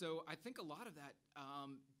 And so I think a lot of that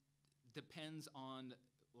depends on,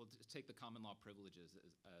 well, just take the common law privileges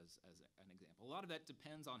as an example. A lot of that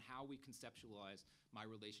depends on how we conceptualize my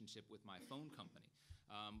relationship with my phone company.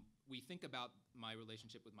 We think about my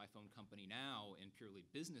relationship with my phone company now in purely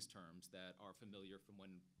business terms that are familiar from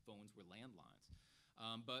when phones were landlines.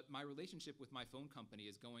 But my relationship with my phone company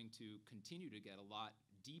is going to continue to get a lot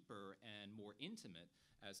deeper and more intimate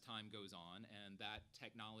as time goes on, and that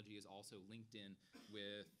technology is also linked in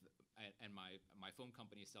with, and my phone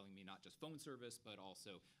company is selling me not just phone service, but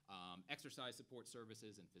also exercise support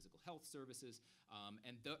services and physical health services.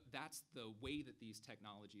 And that's the way that these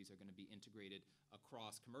technologies are going to be integrated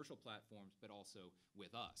across commercial platforms, but also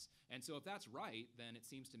with us. And so if that's right, then it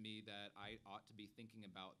seems to me that I ought to be thinking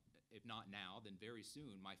about, if not now, then very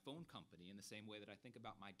soon, my phone company in the same way that I think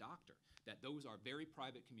about my doctor, that those are very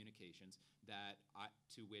private communications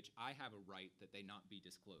to which I have a right that they not be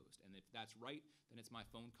disclosed. And if that's right, then it's my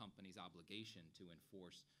phone company's obligation to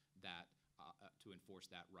enforce that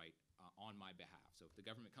right on my behalf. So if the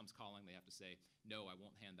government comes calling, they have to say, no, I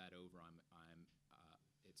won't hand that over.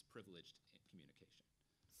 It's privileged communication.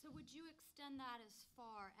 So would you extend that as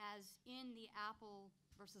far as in the Apple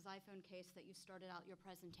versus iPhone case that you started out your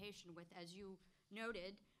presentation with? As you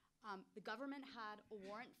noted, the government had a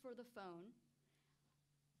warrant for the phone,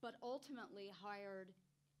 but ultimately hired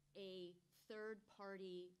a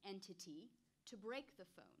third-party entity to break the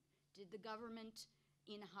phone. Did the government,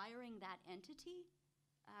 in hiring that entity,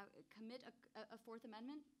 commit a Fourth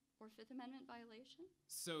Amendment or Fifth Amendment violation?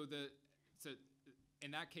 So in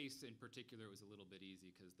that case in particular, it was a little bit easy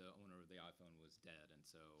because the owner of the iPhone was dead, and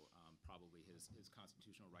so probably his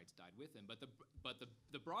constitutional rights died with him. But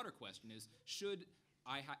the broader question is, should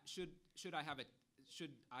I have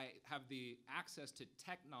the access to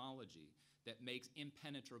technology that makes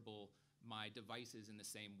impenetrable my devices in the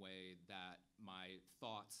same way that my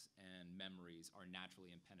thoughts and memories are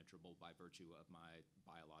naturally impenetrable by virtue of my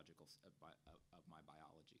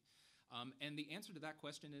biology. And the answer to that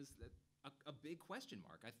question is that a big question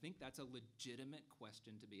mark. I think that's a legitimate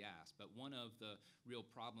question to be asked. But one of the real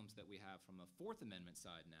problems that we have from a Fourth Amendment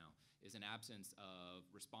side now is an absence of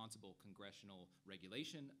responsible congressional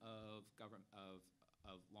regulation of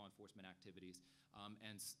law enforcement activities,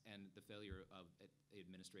 and the failure of the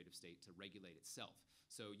administrative state to regulate itself.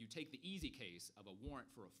 So you take the easy case of a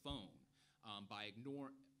warrant for a phone by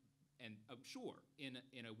and sure,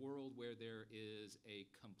 in a world where there is a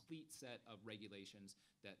complete set of regulations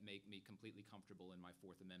that make me completely comfortable in my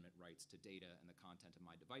Fourth Amendment rights to data and the content of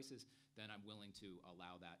my devices, then I'm willing to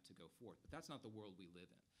allow that to go forth. But that's not the world we live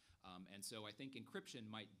in. And so I think encryption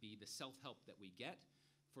might be the self-help that we get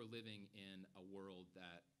for living in a world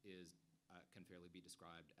that is can fairly be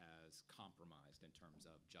described as compromised in terms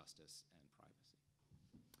of justice and privacy.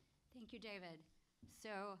 Thank you, David.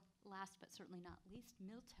 So last but certainly not least,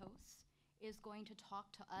 Miltos is going to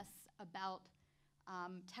talk to us about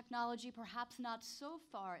technology perhaps not so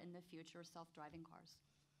far in the future, self-driving cars.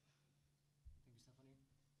 Thank you, Stephanie.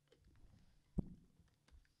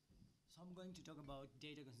 So I'm going to talk about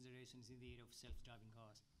data considerations in the area of self-driving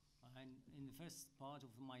cars. And in the first part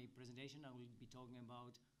of my presentation, I will be talking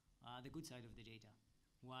about the good side of the data,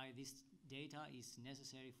 why this data is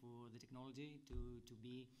necessary for the technology to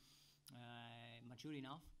be mature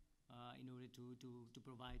enough in order to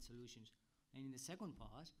provide solutions. And in the second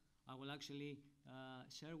part, I will actually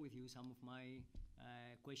share with you some of my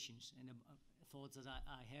questions and thoughts that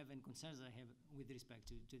I have and concerns that I have with respect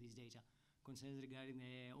to this data. Concerns regarding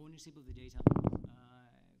the ownership of the data,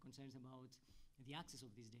 concerns about the access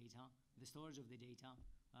of this data, the storage of the data,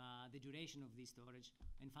 the duration of this storage,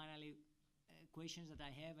 and finally, questions that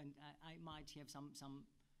I have, and I might have some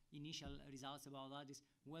initial results about that, is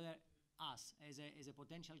whether us as a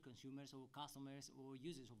potential consumers or customers or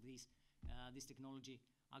users of this technology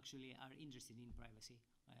actually are interested in privacy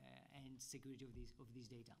and security of this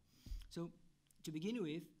data. So to begin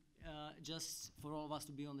with, just for all of us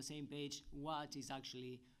to be on the same page, what is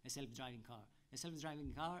actually a self-driving car? A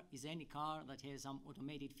self-driving car is any car that has some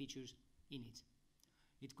automated features in it.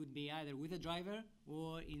 It could be either with a driver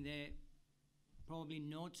or in the probably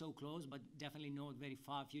not so close, but definitely not very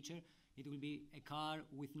far future, it will be a car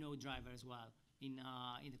with no driver as well in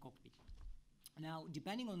the cockpit. Now,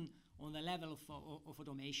 depending on the level of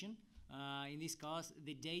automation, in these cars,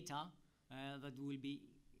 the data that will be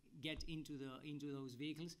get into those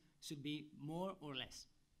vehicles should be more or less.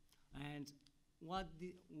 And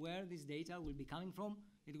where this data will be coming from,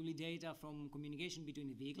 it will be data from communication between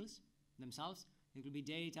the vehicles themselves. It will be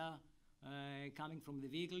data coming from the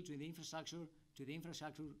vehicle to the infrastructure, to the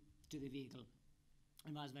infrastructure to the vehicle,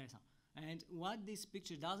 and vice versa. And what this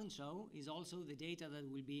picture doesn't show is also the data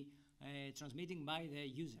that will be transmitting by the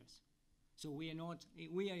users. So we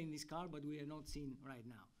are in this car, but we are not seen right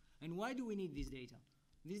now. And why do we need this data?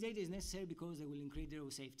 This data is necessary because they will increase the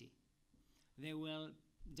road safety. They will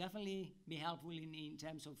definitely be helpful in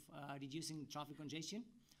terms of reducing traffic congestion.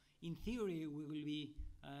 In theory, we will be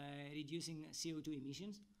reducing CO2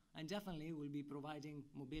 emissions, and definitely will be providing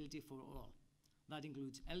mobility for all. That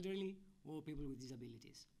includes elderly or people with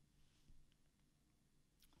disabilities.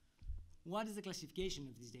 What is the classification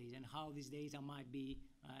of this data and how this data might be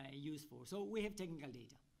used for? So we have technical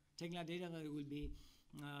data. Technical data that will be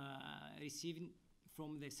received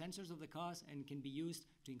from the sensors of the cars and can be used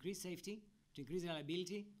to increase safety, to increase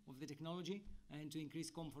reliability of the technology, and to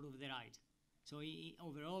increase comfort of the ride. So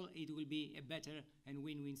overall, it will be a better and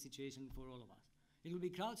win-win situation for all of us. It will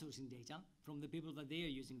be crowdsourcing data from the people that they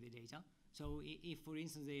are using the data. So if, for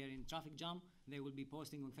instance, they are in traffic jam, they will be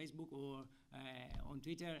posting on Facebook or on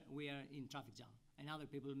Twitter, we are in traffic jam, and other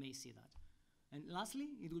people may see that. And lastly,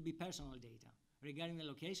 it will be personal data regarding the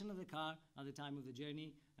location of the car at the time of the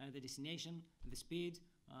journey, the destination, the speed,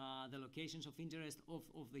 the locations of interest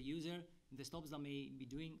of the user, the stops that may be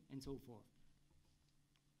doing, and so forth.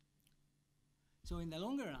 So in the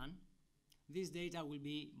longer run, this data will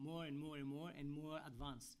be more and more and more and more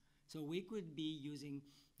advanced. So we could be using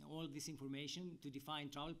all this information to define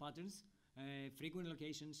travel patterns, frequent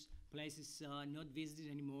locations, places not visited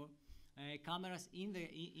anymore. Cameras in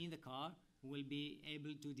the car will be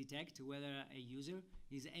able to detect whether a user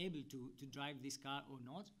is able to drive this car or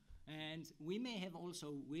not. And we may have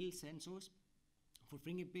also wheel sensors for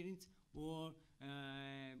fingerprints or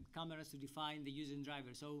cameras to define the user and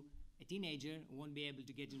driver. So a teenager won't be able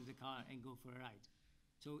to get into the car and go for a ride.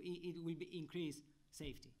 So it will increase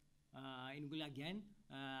safety. It will again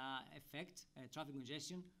affect traffic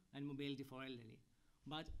congestion and mobility for elderly.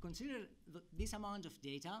 But consider this amount of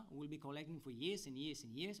data we'll be collecting for years and years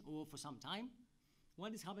and years, or for some time.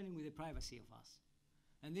 What is happening with the privacy of us?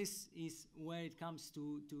 And this is where it comes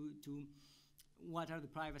to what are the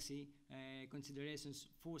privacy considerations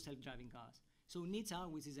for self-driving cars. So NHTSA,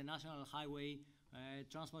 which is the National Highway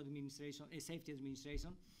Transport Administration, Safety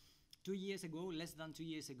Administration, 2 years ago, less than 2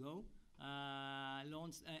 years ago,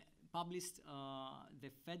 published the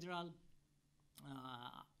federal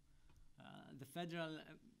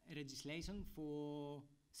legislation for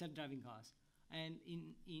self-driving cars. And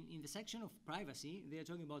in the section of privacy, they are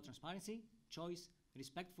talking about transparency, choice,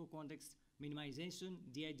 respect for context, minimization,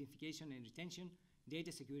 de-identification and retention,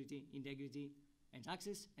 data security, integrity, and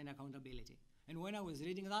access and accountability. And when I was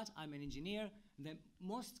reading that, I'm an engineer, the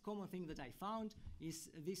most common thing that I found is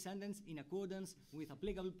this sentence, in accordance with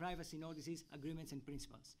applicable privacy notices, agreements, and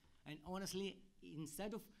principles. And honestly,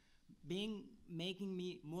 instead of making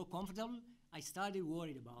me more comfortable, I started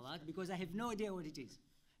worried about that because I have no idea what it is.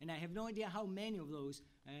 And I have no idea how many of those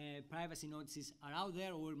privacy notices are out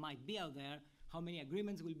there or might be out there, how many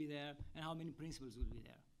agreements will be there, and how many principles will be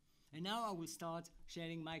there. And now I will start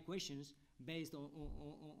sharing my questions based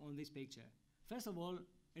on this picture. First of all,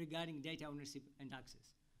 regarding data ownership and access.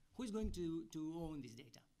 Who is going to own this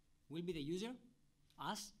data? Will be the user,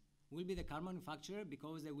 us, will be the car manufacturer,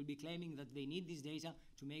 because they will be claiming that they need this data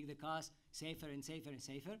to make the cars safer and safer and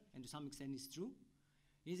safer, and to some extent it's true.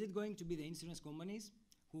 Is it going to be the insurance companies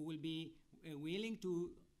who will be willing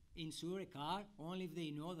to insure a car only if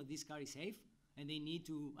they know that this car is safe and they need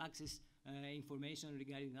to access information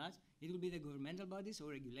regarding that? It will be the governmental bodies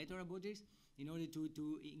or regulatory bodies in order to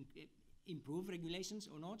improve regulations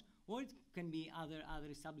or not, or it can be other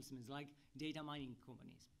establishments like data mining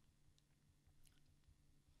companies.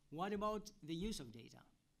 What about the use of data?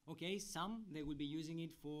 Okay, some, they will be using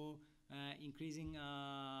it for increasing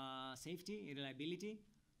safety, reliability.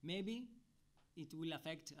 Maybe it will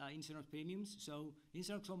affect insurance premiums. So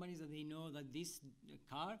insurance companies that they know that this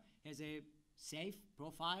car has a safe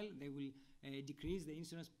profile, they will decrease the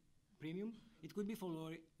insurance premium. It could be for law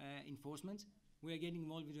enforcement. We are getting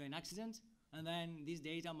involved into an accident, and then this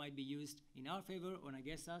data might be used in our favor or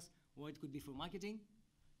against us, or it could be for marketing,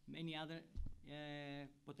 many other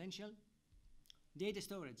potential. Data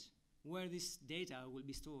storage, where this data will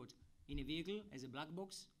be stored in a vehicle as a black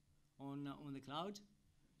box on the cloud.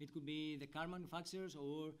 It could be the car manufacturers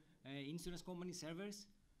or insurance company servers.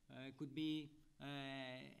 It could be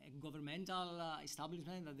a governmental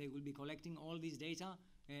establishment that they will be collecting all this data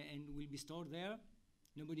and will be stored there.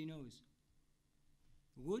 Nobody knows.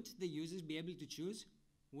 Would the users be able to choose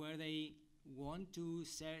where they want to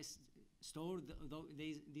store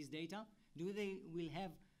this data? Do they will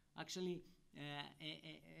have actually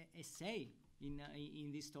a say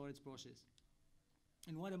in this storage process?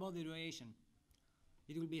 And what about the duration?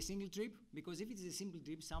 It will be a single trip, because if it is a simple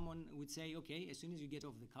trip, someone would say, okay, as soon as you get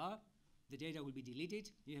off the car, the data will be deleted,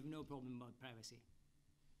 you have no problem about privacy.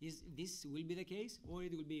 Is this will be the case, or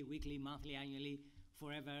it will be weekly, monthly, annually,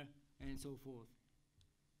 forever, and so forth?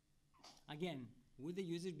 Again, would the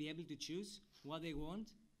users be able to choose what they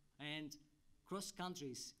want? And cross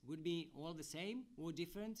countries would be all the same or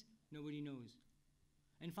different? Nobody knows.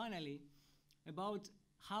 And finally, about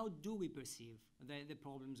how do we perceive the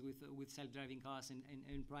problems with self-driving cars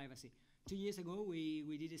and privacy? 2 years ago,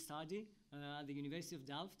 we did a study at the University of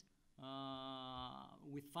Delft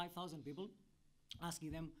with 5,000 people,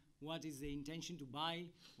 asking them what is the intention to buy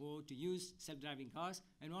or to use self-driving cars.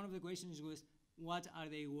 And one of the questions was, what are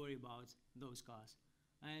they worried about, those cars?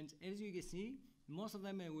 And as you can see, most of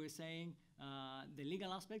them were saying the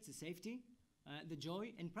legal aspects, the safety, the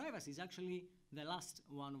joy, and privacy is actually the last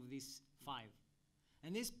one of these 5.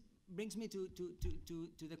 And this brings me to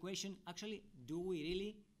the question, actually, do we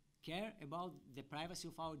really care about the privacy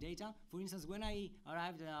of our data? For instance, when I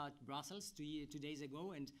arrived at Brussels 2 days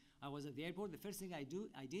ago and I was at the airport, the first thing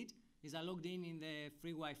I did is I logged in the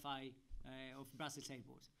free Wi-Fi of Brussels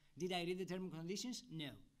Airport. Did I read the terms and conditions? No.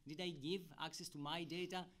 Did I give access to my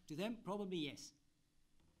data to them? Probably yes.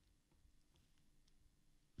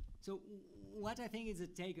 So what I think is the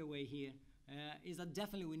takeaway here is that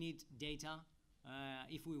definitely we need data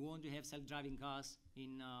if we want to have self-driving cars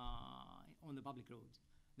on the public roads.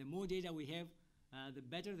 The more data we have, the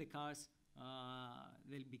better the cars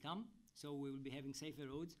they'll become. So we will be having safer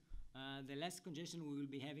roads. The less congestion we will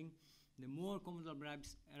be having, the more comfortable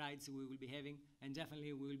rides we will be having, and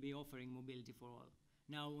definitely we will be offering mobility for all.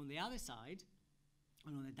 Now on the other side,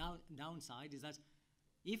 and on the downside, is that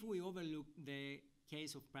if we overlook the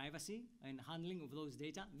case of privacy and handling of those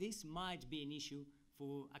data, this might be an issue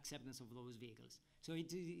for acceptance of those vehicles. So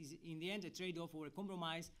it is in the end a trade-off or a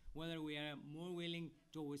compromise whether we are more willing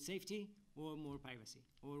towards safety or more privacy,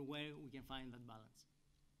 or where we can find that balance.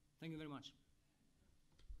 Thank you very much.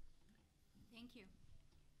 Thank you.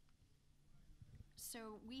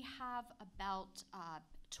 So we have about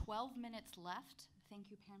 12 minutes left. Thank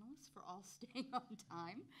you, panelists, for all staying on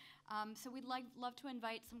time. So we'd love to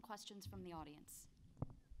invite some questions from the audience.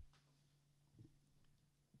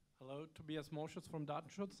 Hello, Tobias Morschutz from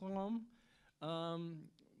Datenschutzraum.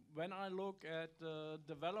 When I look at the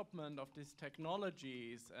development of these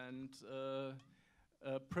technologies and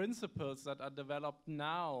principles that are developed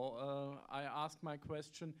now, I ask my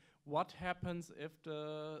question, what happens if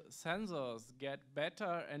the sensors get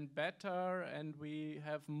better and better and we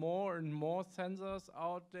have more and more sensors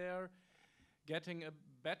out there getting a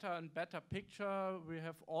better and better picture? We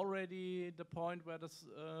have already the point where the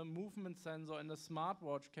movement sensor in the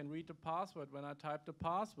smartwatch can read the password when I type the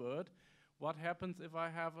password. What happens if I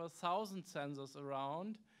have 1,000 sensors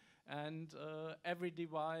around and every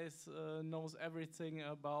device knows everything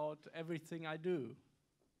about everything I do?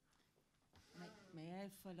 May I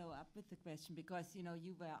follow up with the question? Because, you know,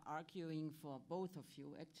 you were arguing for both of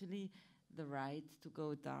you, actually, the right to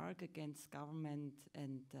go dark against government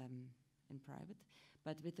and private.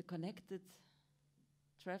 But with the connected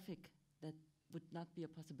traffic, that would not be a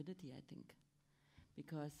possibility, I think.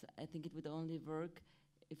 Because I think it would only work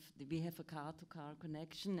if we have a car-to-car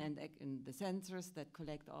connection and the sensors that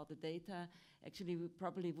collect all the data. Actually, we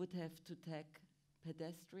probably would have to tag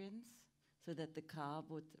pedestrians so that the car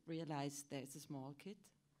would realize there's a small kid.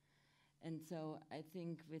 And so I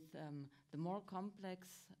think with the more complex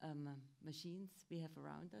machines we have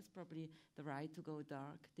around us, probably the right to go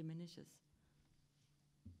dark diminishes.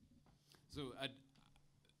 So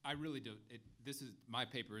I really do. My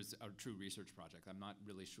paper is a true research project. I'm not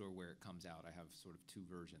really sure where it comes out. I have sort of two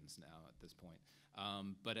versions now at this point.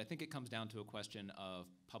 But I think it comes down to a question of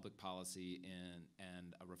public policy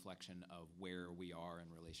and a reflection of where we are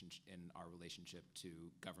in our relationship to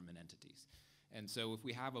government entities. And so if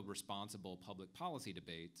we have a responsible public policy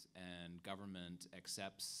debate and government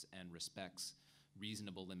accepts and respects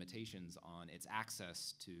reasonable limitations on its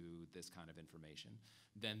access to this kind of information,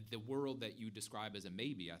 then the world that you describe as a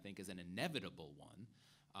maybe, I think, is an inevitable one.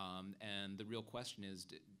 And the real question is,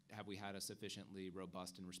 have we had a sufficiently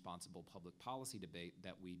robust and responsible public policy debate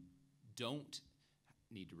that we don't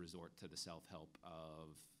need to resort to the self-help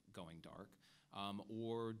of going dark?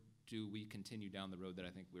 Or do we continue down the road that I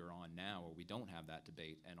think we're on now, where we don't have that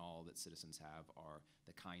debate and all that citizens have are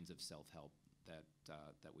the kinds of self-help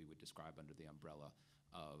that we would describe under the umbrella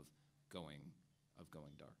of going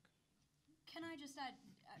dark? Can I just add,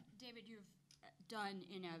 David, you've done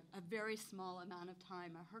in a very small amount of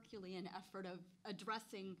time a Herculean effort of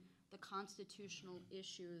addressing the constitutional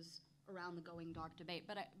issues around the going dark debate.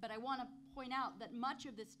 But I want to point out that much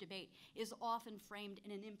of this debate is often framed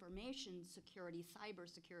in an information security,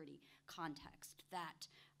 cybersecurity context, that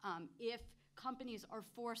if companies are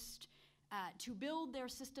forced to build their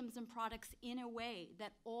systems and products in a way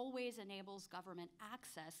that always enables government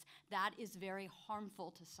access, that is very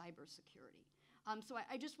harmful to cybersecurity. So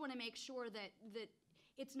I just want to make sure that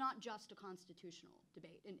it's not just a constitutional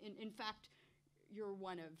debate. In fact, you're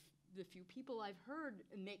one of the few people I've heard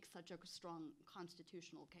make such a strong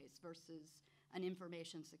constitutional case versus an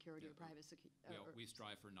information security or privacy. We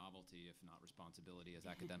strive for novelty, if not responsibility, as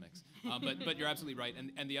academics. But you're absolutely right.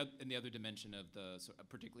 And the other dimension of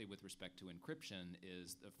particularly with respect to encryption,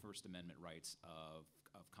 is the First Amendment rights of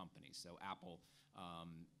companies. So Apple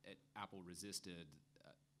resisted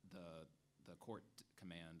the court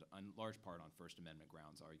command, in large part on First Amendment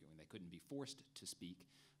grounds, arguing they couldn't be forced to speak,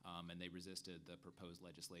 and they resisted the proposed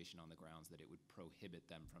legislation on the grounds that it would prohibit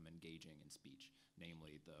them from engaging in speech,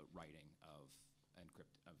 namely the writing of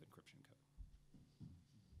encryption code.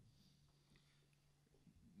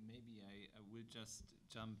 Maybe I will just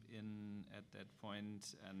jump in at that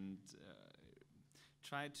point and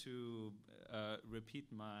try to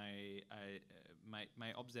repeat my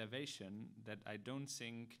observation that I don't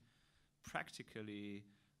think practically,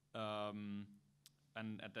 and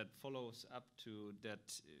that follows up to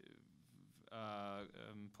that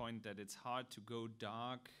point that it's hard to go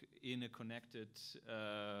dark in a connected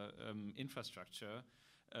infrastructure,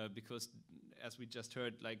 because as we just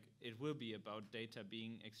heard, like, it will be about data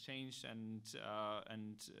being exchanged and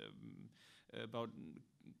about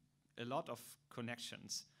a lot of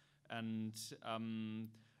connections. And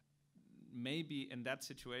maybe in that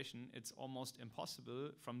situation, it's almost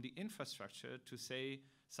impossible from the infrastructure to say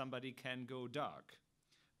somebody can go dark.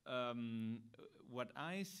 What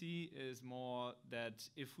I see is more that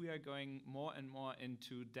if we are going more and more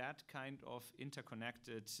into that kind of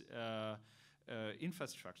interconnected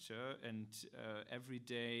infrastructure and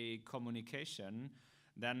everyday communication,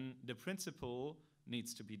 then the principle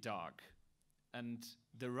needs to be dark and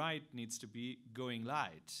the right needs to be going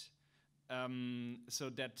light, so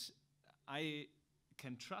that I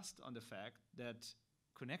can trust on the fact that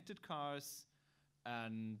connected cars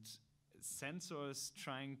and sensors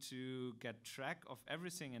trying to get track of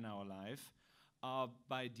everything in our life are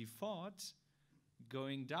by default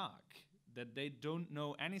going dark, that they don't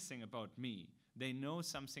know anything about me. They know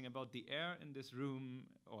something about the air in this room,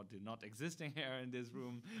 or the not existing air in this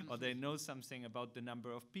room, or they know something about the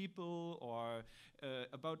number of people, or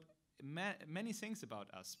about many things about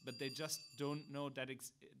us, but they just don't know that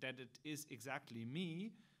it is exactly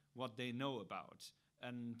me, what they know about,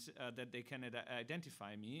 and that they can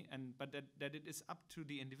identify me, but that it is up to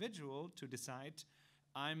the individual to decide,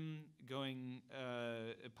 I'm going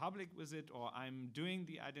public with it, or I'm doing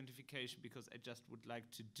the identification because I just would like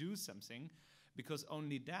to do something, because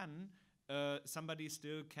only then somebody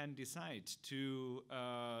still can decide to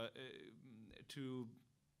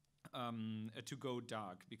go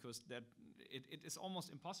dark, because that it is almost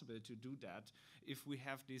impossible to do that if we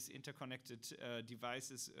have these interconnected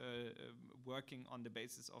devices working on the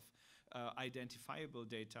basis of identifiable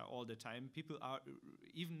data all the time. People are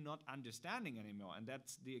even not understanding anymore, and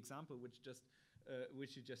that's the example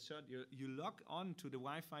which you just showed. You log on to the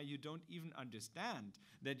Wi-Fi, you don't even understand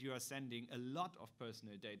that you are sending a lot of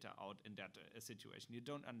personal data out in that situation. You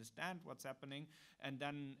don't understand what's happening, and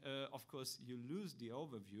then of course you lose the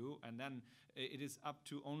overview, and then it is up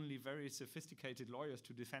to only very sophisticated lawyers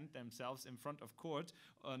to defend themselves in front of court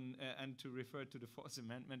and to refer to the Fourth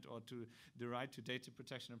Amendment or to the right to data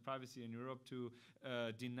protection and privacy in Europe to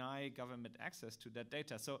deny government access to that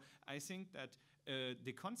data. So I think that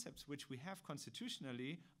the concepts which we have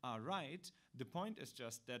constitutionally are right. The point is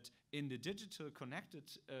just that in the digital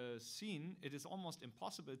connected scene, it is almost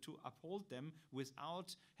impossible to uphold them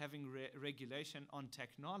without having regulation on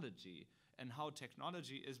technology and how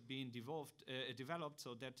technology is being developed,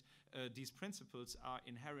 so that these principles are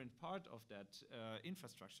inherent part of that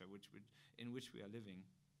infrastructure in which we are living.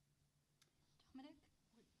 Dominik?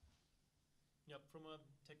 Yeah, from a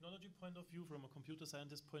technology point of view, from a computer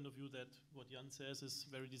scientist point of view, that what Jan says is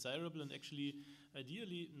very desirable, and actually,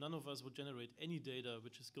 ideally, none of us would generate any data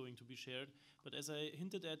which is going to be shared. But as I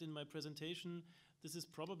hinted at in my presentation, this is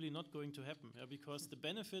probably not going to happen, because the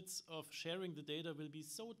benefits of sharing the data will be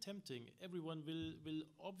so tempting. Everyone will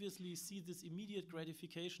obviously see this immediate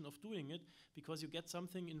gratification of doing it because you get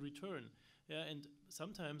something in return. Yeah, and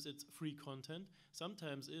sometimes it's free content,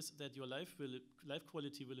 sometimes is that your life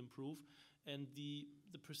quality will improve, and the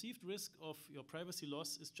perceived risk of your privacy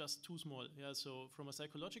loss is just too small. Yeah, so from a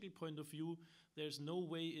psychological point of view, there's no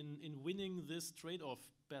way in winning this trade-off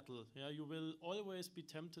battle. Yeah, you will always be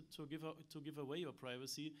tempted to give away your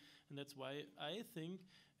privacy, and that's why I think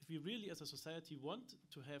if we really as a society want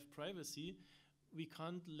to have privacy, we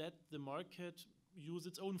can't let the market use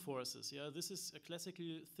its own forces. Yeah, this is a classical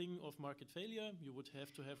thing of market failure. You would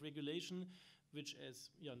have to have regulation which, as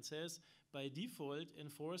Jan says, by default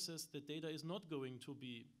enforces that data is not going to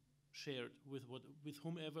be shared with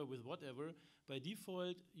whomever, with whatever. By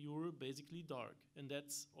default, you're basically dark, and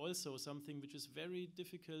that's also something which is very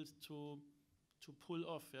difficult to pull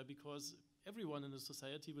off. Yeah, because everyone in the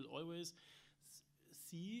society will always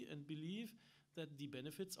see and believe that the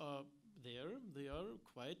benefits are there, they are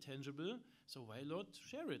quite tangible, so why not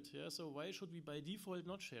share it? Yeah, so why should we by default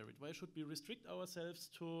not share it? Why should we restrict ourselves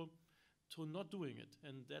to not doing it?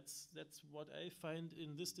 And that's what I find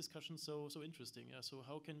in this discussion so interesting. Yeah, so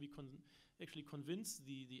how can we actually convince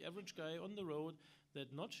the average guy on the road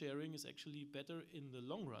that not sharing is actually better in the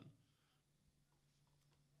long run?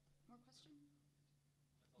 More question?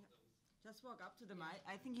 Just walk up to the mic.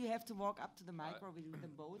 I think you have to walk up to the mic, or we do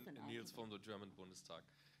them both. And Niels from the German Bundestag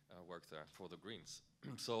worked there for the Greens.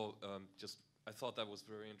 So I thought that was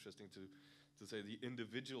very interesting to to say the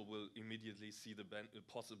individual will immediately see the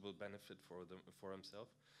possible benefit for himself.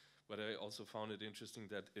 But I also found it interesting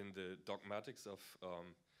that in the dogmatics of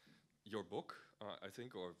your book, I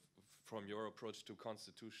think, or from your approach to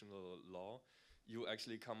constitutional law, you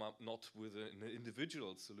actually come up not with an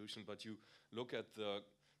individual solution, but you look at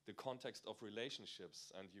the context of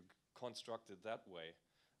relationships and you construct it that way.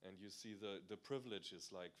 And you see the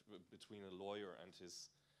privileges, like between a lawyer and his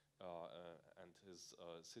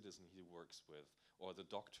citizen he works with, or the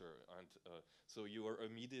doctor. And so you are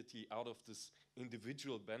immediately out of this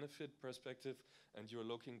individual benefit perspective, and you're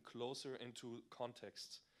looking closer into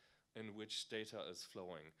context in which data is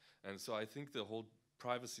flowing. And so I think the whole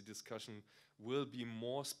privacy discussion will be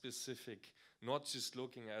more specific, not just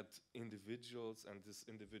looking at individuals and this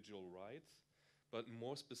individual right, but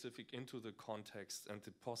more specific into the context and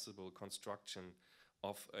the possible construction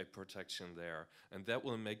of a protection there. And that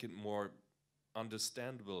will make it more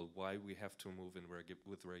understandable why we have to move in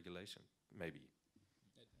with regulation, maybe.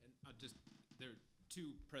 And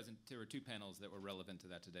there were two panels that were relevant to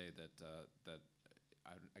that today that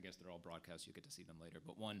I guess they're all broadcast, you get to see them later.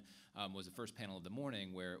 But one was the first panel of the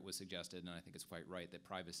morning where it was suggested, and I think it's quite right, that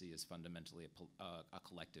privacy is fundamentally a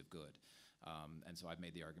collective good. And so I've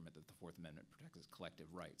made the argument that the Fourth Amendment protects collective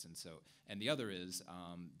rights. And the other is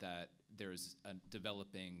that there's a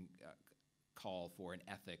developing call for an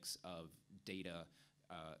ethics of data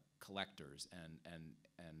collectors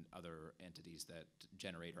and other entities that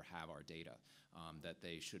generate or have our data, that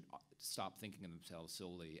they should stop thinking of themselves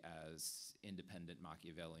solely as independent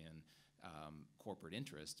Machiavellian corporate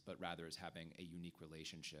interests, but rather as having a unique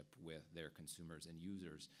relationship with their consumers and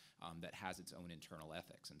users that has its own internal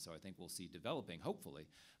ethics. And so I think we'll see developing, hopefully,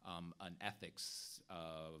 an ethics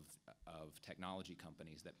of technology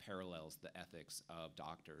companies that parallels the ethics of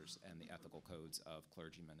doctors and the ethical codes of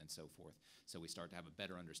clergymen and so forth. So we start to have a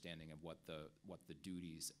better understanding of what the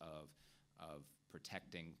duties of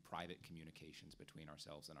protecting private communications between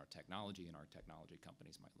ourselves and our technology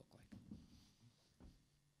companies might look like.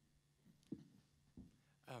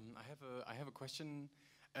 I have a question,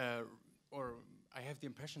 or I have the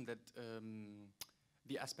impression that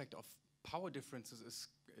the aspect of power differences is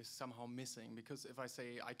somehow missing, because if I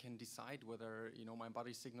say I can decide whether my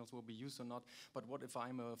body signals will be used or not, but what if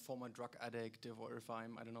I'm a former drug addict, or if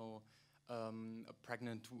I'm a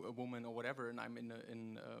pregnant woman or whatever, and I'm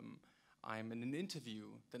in an interview,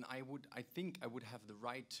 then I think I would have the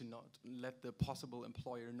right to not let the possible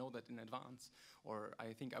employer know that in advance. Or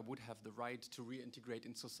I think I would have the right to reintegrate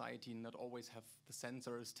in society and not always have the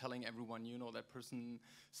censors telling everyone, that person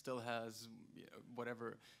still has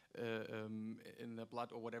whatever in the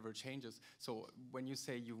blood or whatever changes. So when you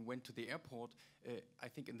say you went to the airport, I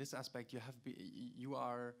think in this aspect you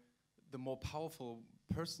are the more powerful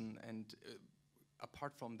person, and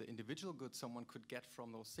apart from the individual good someone could get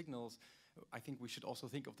from those signals, I think we should also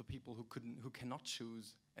think of the people who cannot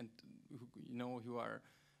choose, and who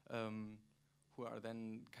are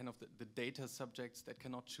then kind of the data subjects that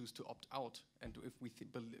cannot choose to opt out. And if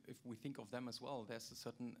we think of them as well, there's a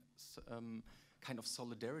certain kind of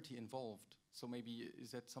solidarity involved. So maybe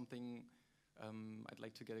is that something I'd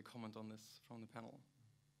like to get a comment on this from the panel.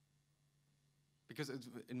 Because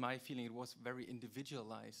in my feeling, it was very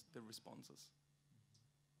individualized, the responses.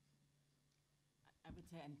 I would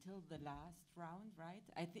say until the last round, right?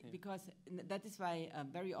 I think because that is why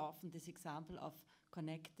very often this example of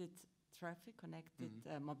connected traffic, connected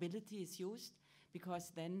mobility is used,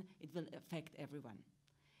 because then it will affect everyone.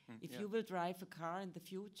 If you will drive a car in the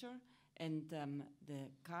future, and the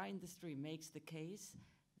car industry makes the case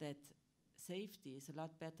that safety is a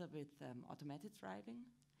lot better with automated driving,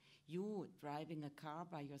 you driving a car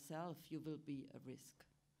by yourself, you will be a risk.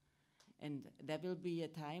 And there will be a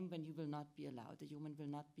time when you will not be allowed, a human will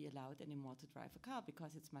not be allowed anymore to drive a car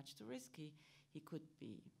because it's much too risky. He could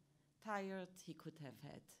be tired, he could have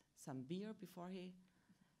had some beer before he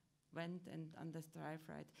went and on this drive,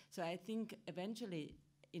 right? So I think eventually,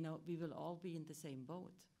 we will all be in the same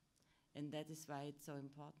boat. And that is why it's so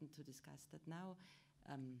important to discuss that now.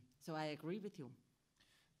 So I agree with you.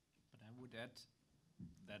 But I would add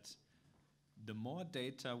that the more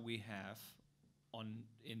data we have on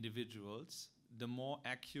individuals, the more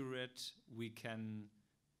accurate we can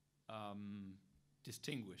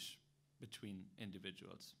distinguish between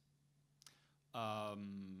individuals.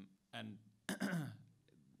 And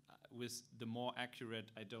with the more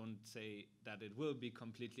accurate, I don't say that it will be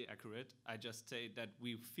completely accurate. I just say that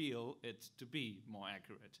we feel it to be more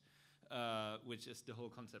accurate. which is the whole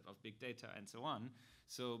concept of big data and so on.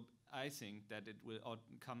 So I think that it will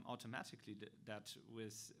come automatically that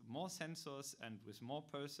with more sensors and with more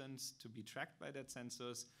persons to be tracked by that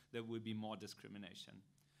sensors, there will be more discrimination.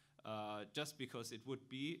 Just because it would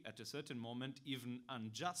be, at a certain moment, even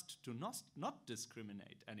unjust to not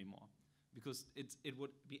discriminate anymore. Because it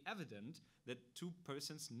would be evident that two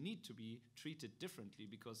persons need to be treated differently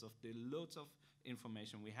because of the loads of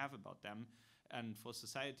information we have about them. And for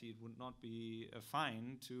society, it would not be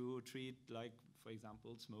fine to treat, like, for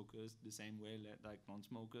example, smokers the same way like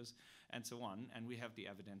non-smokers and so on. And we have the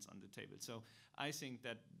evidence on the table. So I think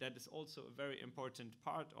that that is also a very important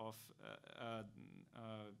part of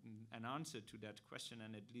an answer to that question.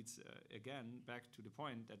 And it leads, again, back to the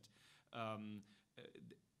point that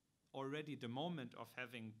already the moment of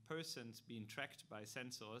having persons being tracked by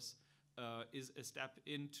sensors is a step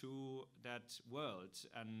into that world,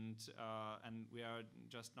 and we are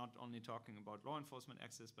just not only talking about law enforcement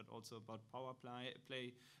access, but also about power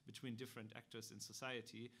play between different actors in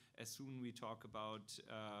society. As soon we talk about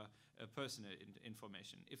personal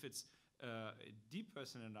information, if it's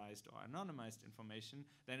depersonalized or anonymized information,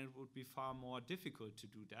 then it would be far more difficult to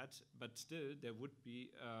do that. But still, there would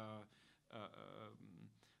be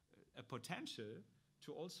a potential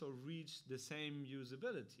to also reach the same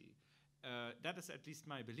usability. That is at least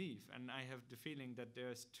my belief, and I have the feeling that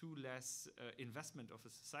there's too less investment of a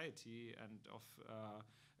society and of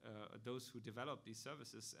those who develop these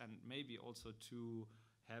services, and maybe also too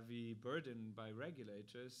heavy burden by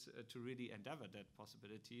regulators to really endeavor that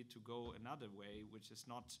possibility to go another way, which is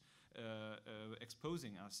not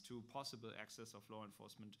exposing us to possible access of law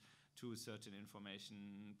enforcement to certain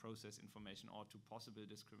information, process information, or to possible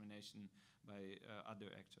discrimination by other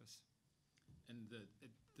actors. And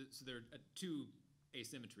so there are two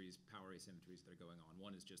asymmetries, power asymmetries that are going on.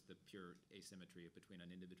 One is just the pure asymmetry between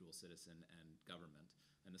an individual citizen and government.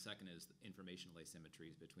 And the second is the informational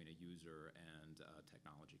asymmetries between a user and a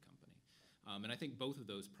technology company. And I think both of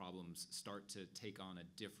those problems start to take on a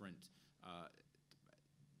different,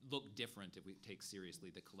 look different if we take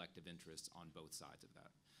seriously the collective interests on both sides of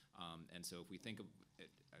that. And so if we think of,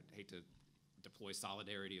 I'd hate to deploy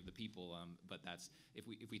solidarity of the people, but that's, if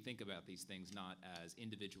we think about these things not as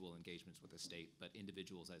individual engagements with the state, but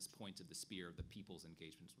individuals as points of the spear of the people's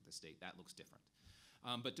engagements with the state, that looks different.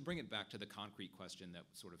 But to bring it back to the concrete question that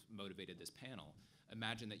sort of motivated this panel,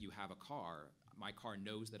 imagine that you have a car, my car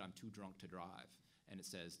knows that I'm too drunk to drive, and it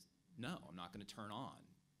says, no, I'm not going to turn on,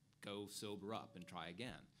 go sober up and try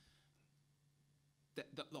again.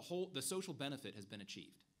 The social benefit has been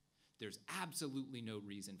achieved. There's absolutely no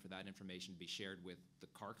reason for that information to be shared with the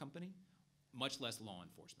car company, much less law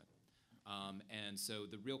enforcement. And so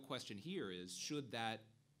the real question here is, should that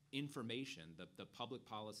information, the public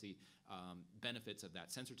policy benefits of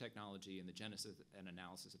that sensor technology and the genesis and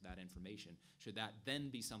analysis of that information, should that then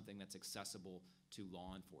be something that's accessible to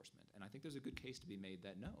law enforcement? And I think there's a good case to be made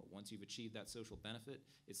that no, once you've achieved that social benefit,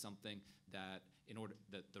 it's something that in order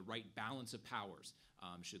that the right balance of powers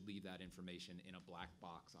should leave that information in a black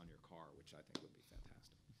box on your car, which I think would be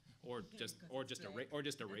fantastic. Or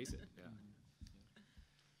just erase it. Yeah.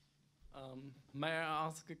 May I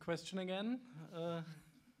ask a question again? No one's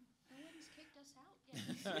kicked us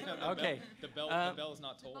out yet. Okay. The bell is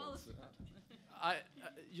not tolled.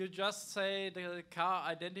 You just say the car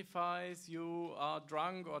identifies you are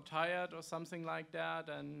drunk or tired or something like that,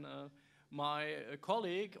 and my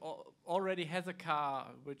colleague already has a car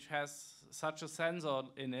which has such a sensor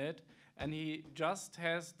in it, and he just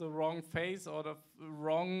has the wrong face or the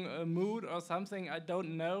wrong mood or something, I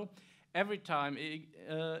don't know. Every time,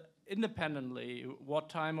 independently, what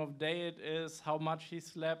time of day it is, how much he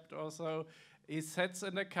slept or so, he sits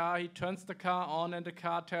in the car, he turns the car on, and the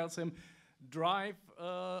car tells him, drive,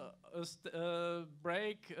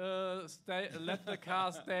 brake, stay, let the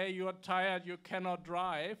car stay, you're tired, you cannot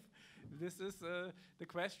drive. This is the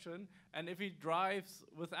question. And if he drives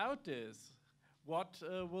without this, what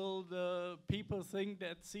will the people think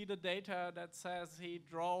that see the data that says he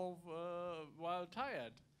drove while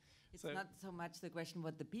tired? It's not so much the question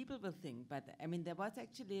what the people will think, but I mean, there was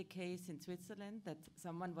actually a case in Switzerland that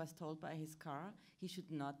someone was told by his car he should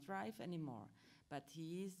not drive anymore, but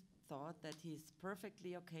he thought that he's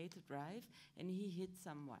perfectly okay to drive, and he hit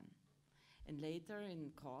someone. And later in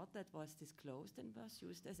court that was disclosed and was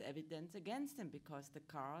used as evidence against him because the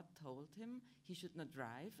car told him he should not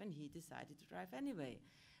drive, and he decided to drive anyway.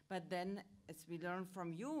 But then, as we learned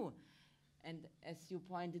from you, and as you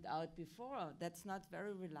pointed out before, that's not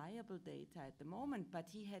very reliable data at the moment, but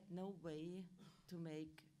he had no way to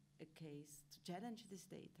make a case to challenge this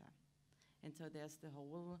data. And so there's the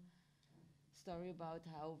whole story about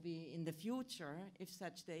how we, in the future, if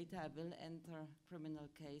such data will enter criminal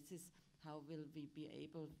cases, how will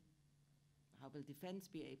defense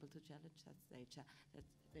be able to challenge such data?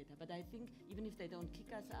 But I think even if they don't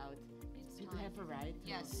kick us out, we have a right.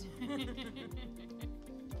 Yes.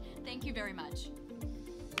 Thank you very much.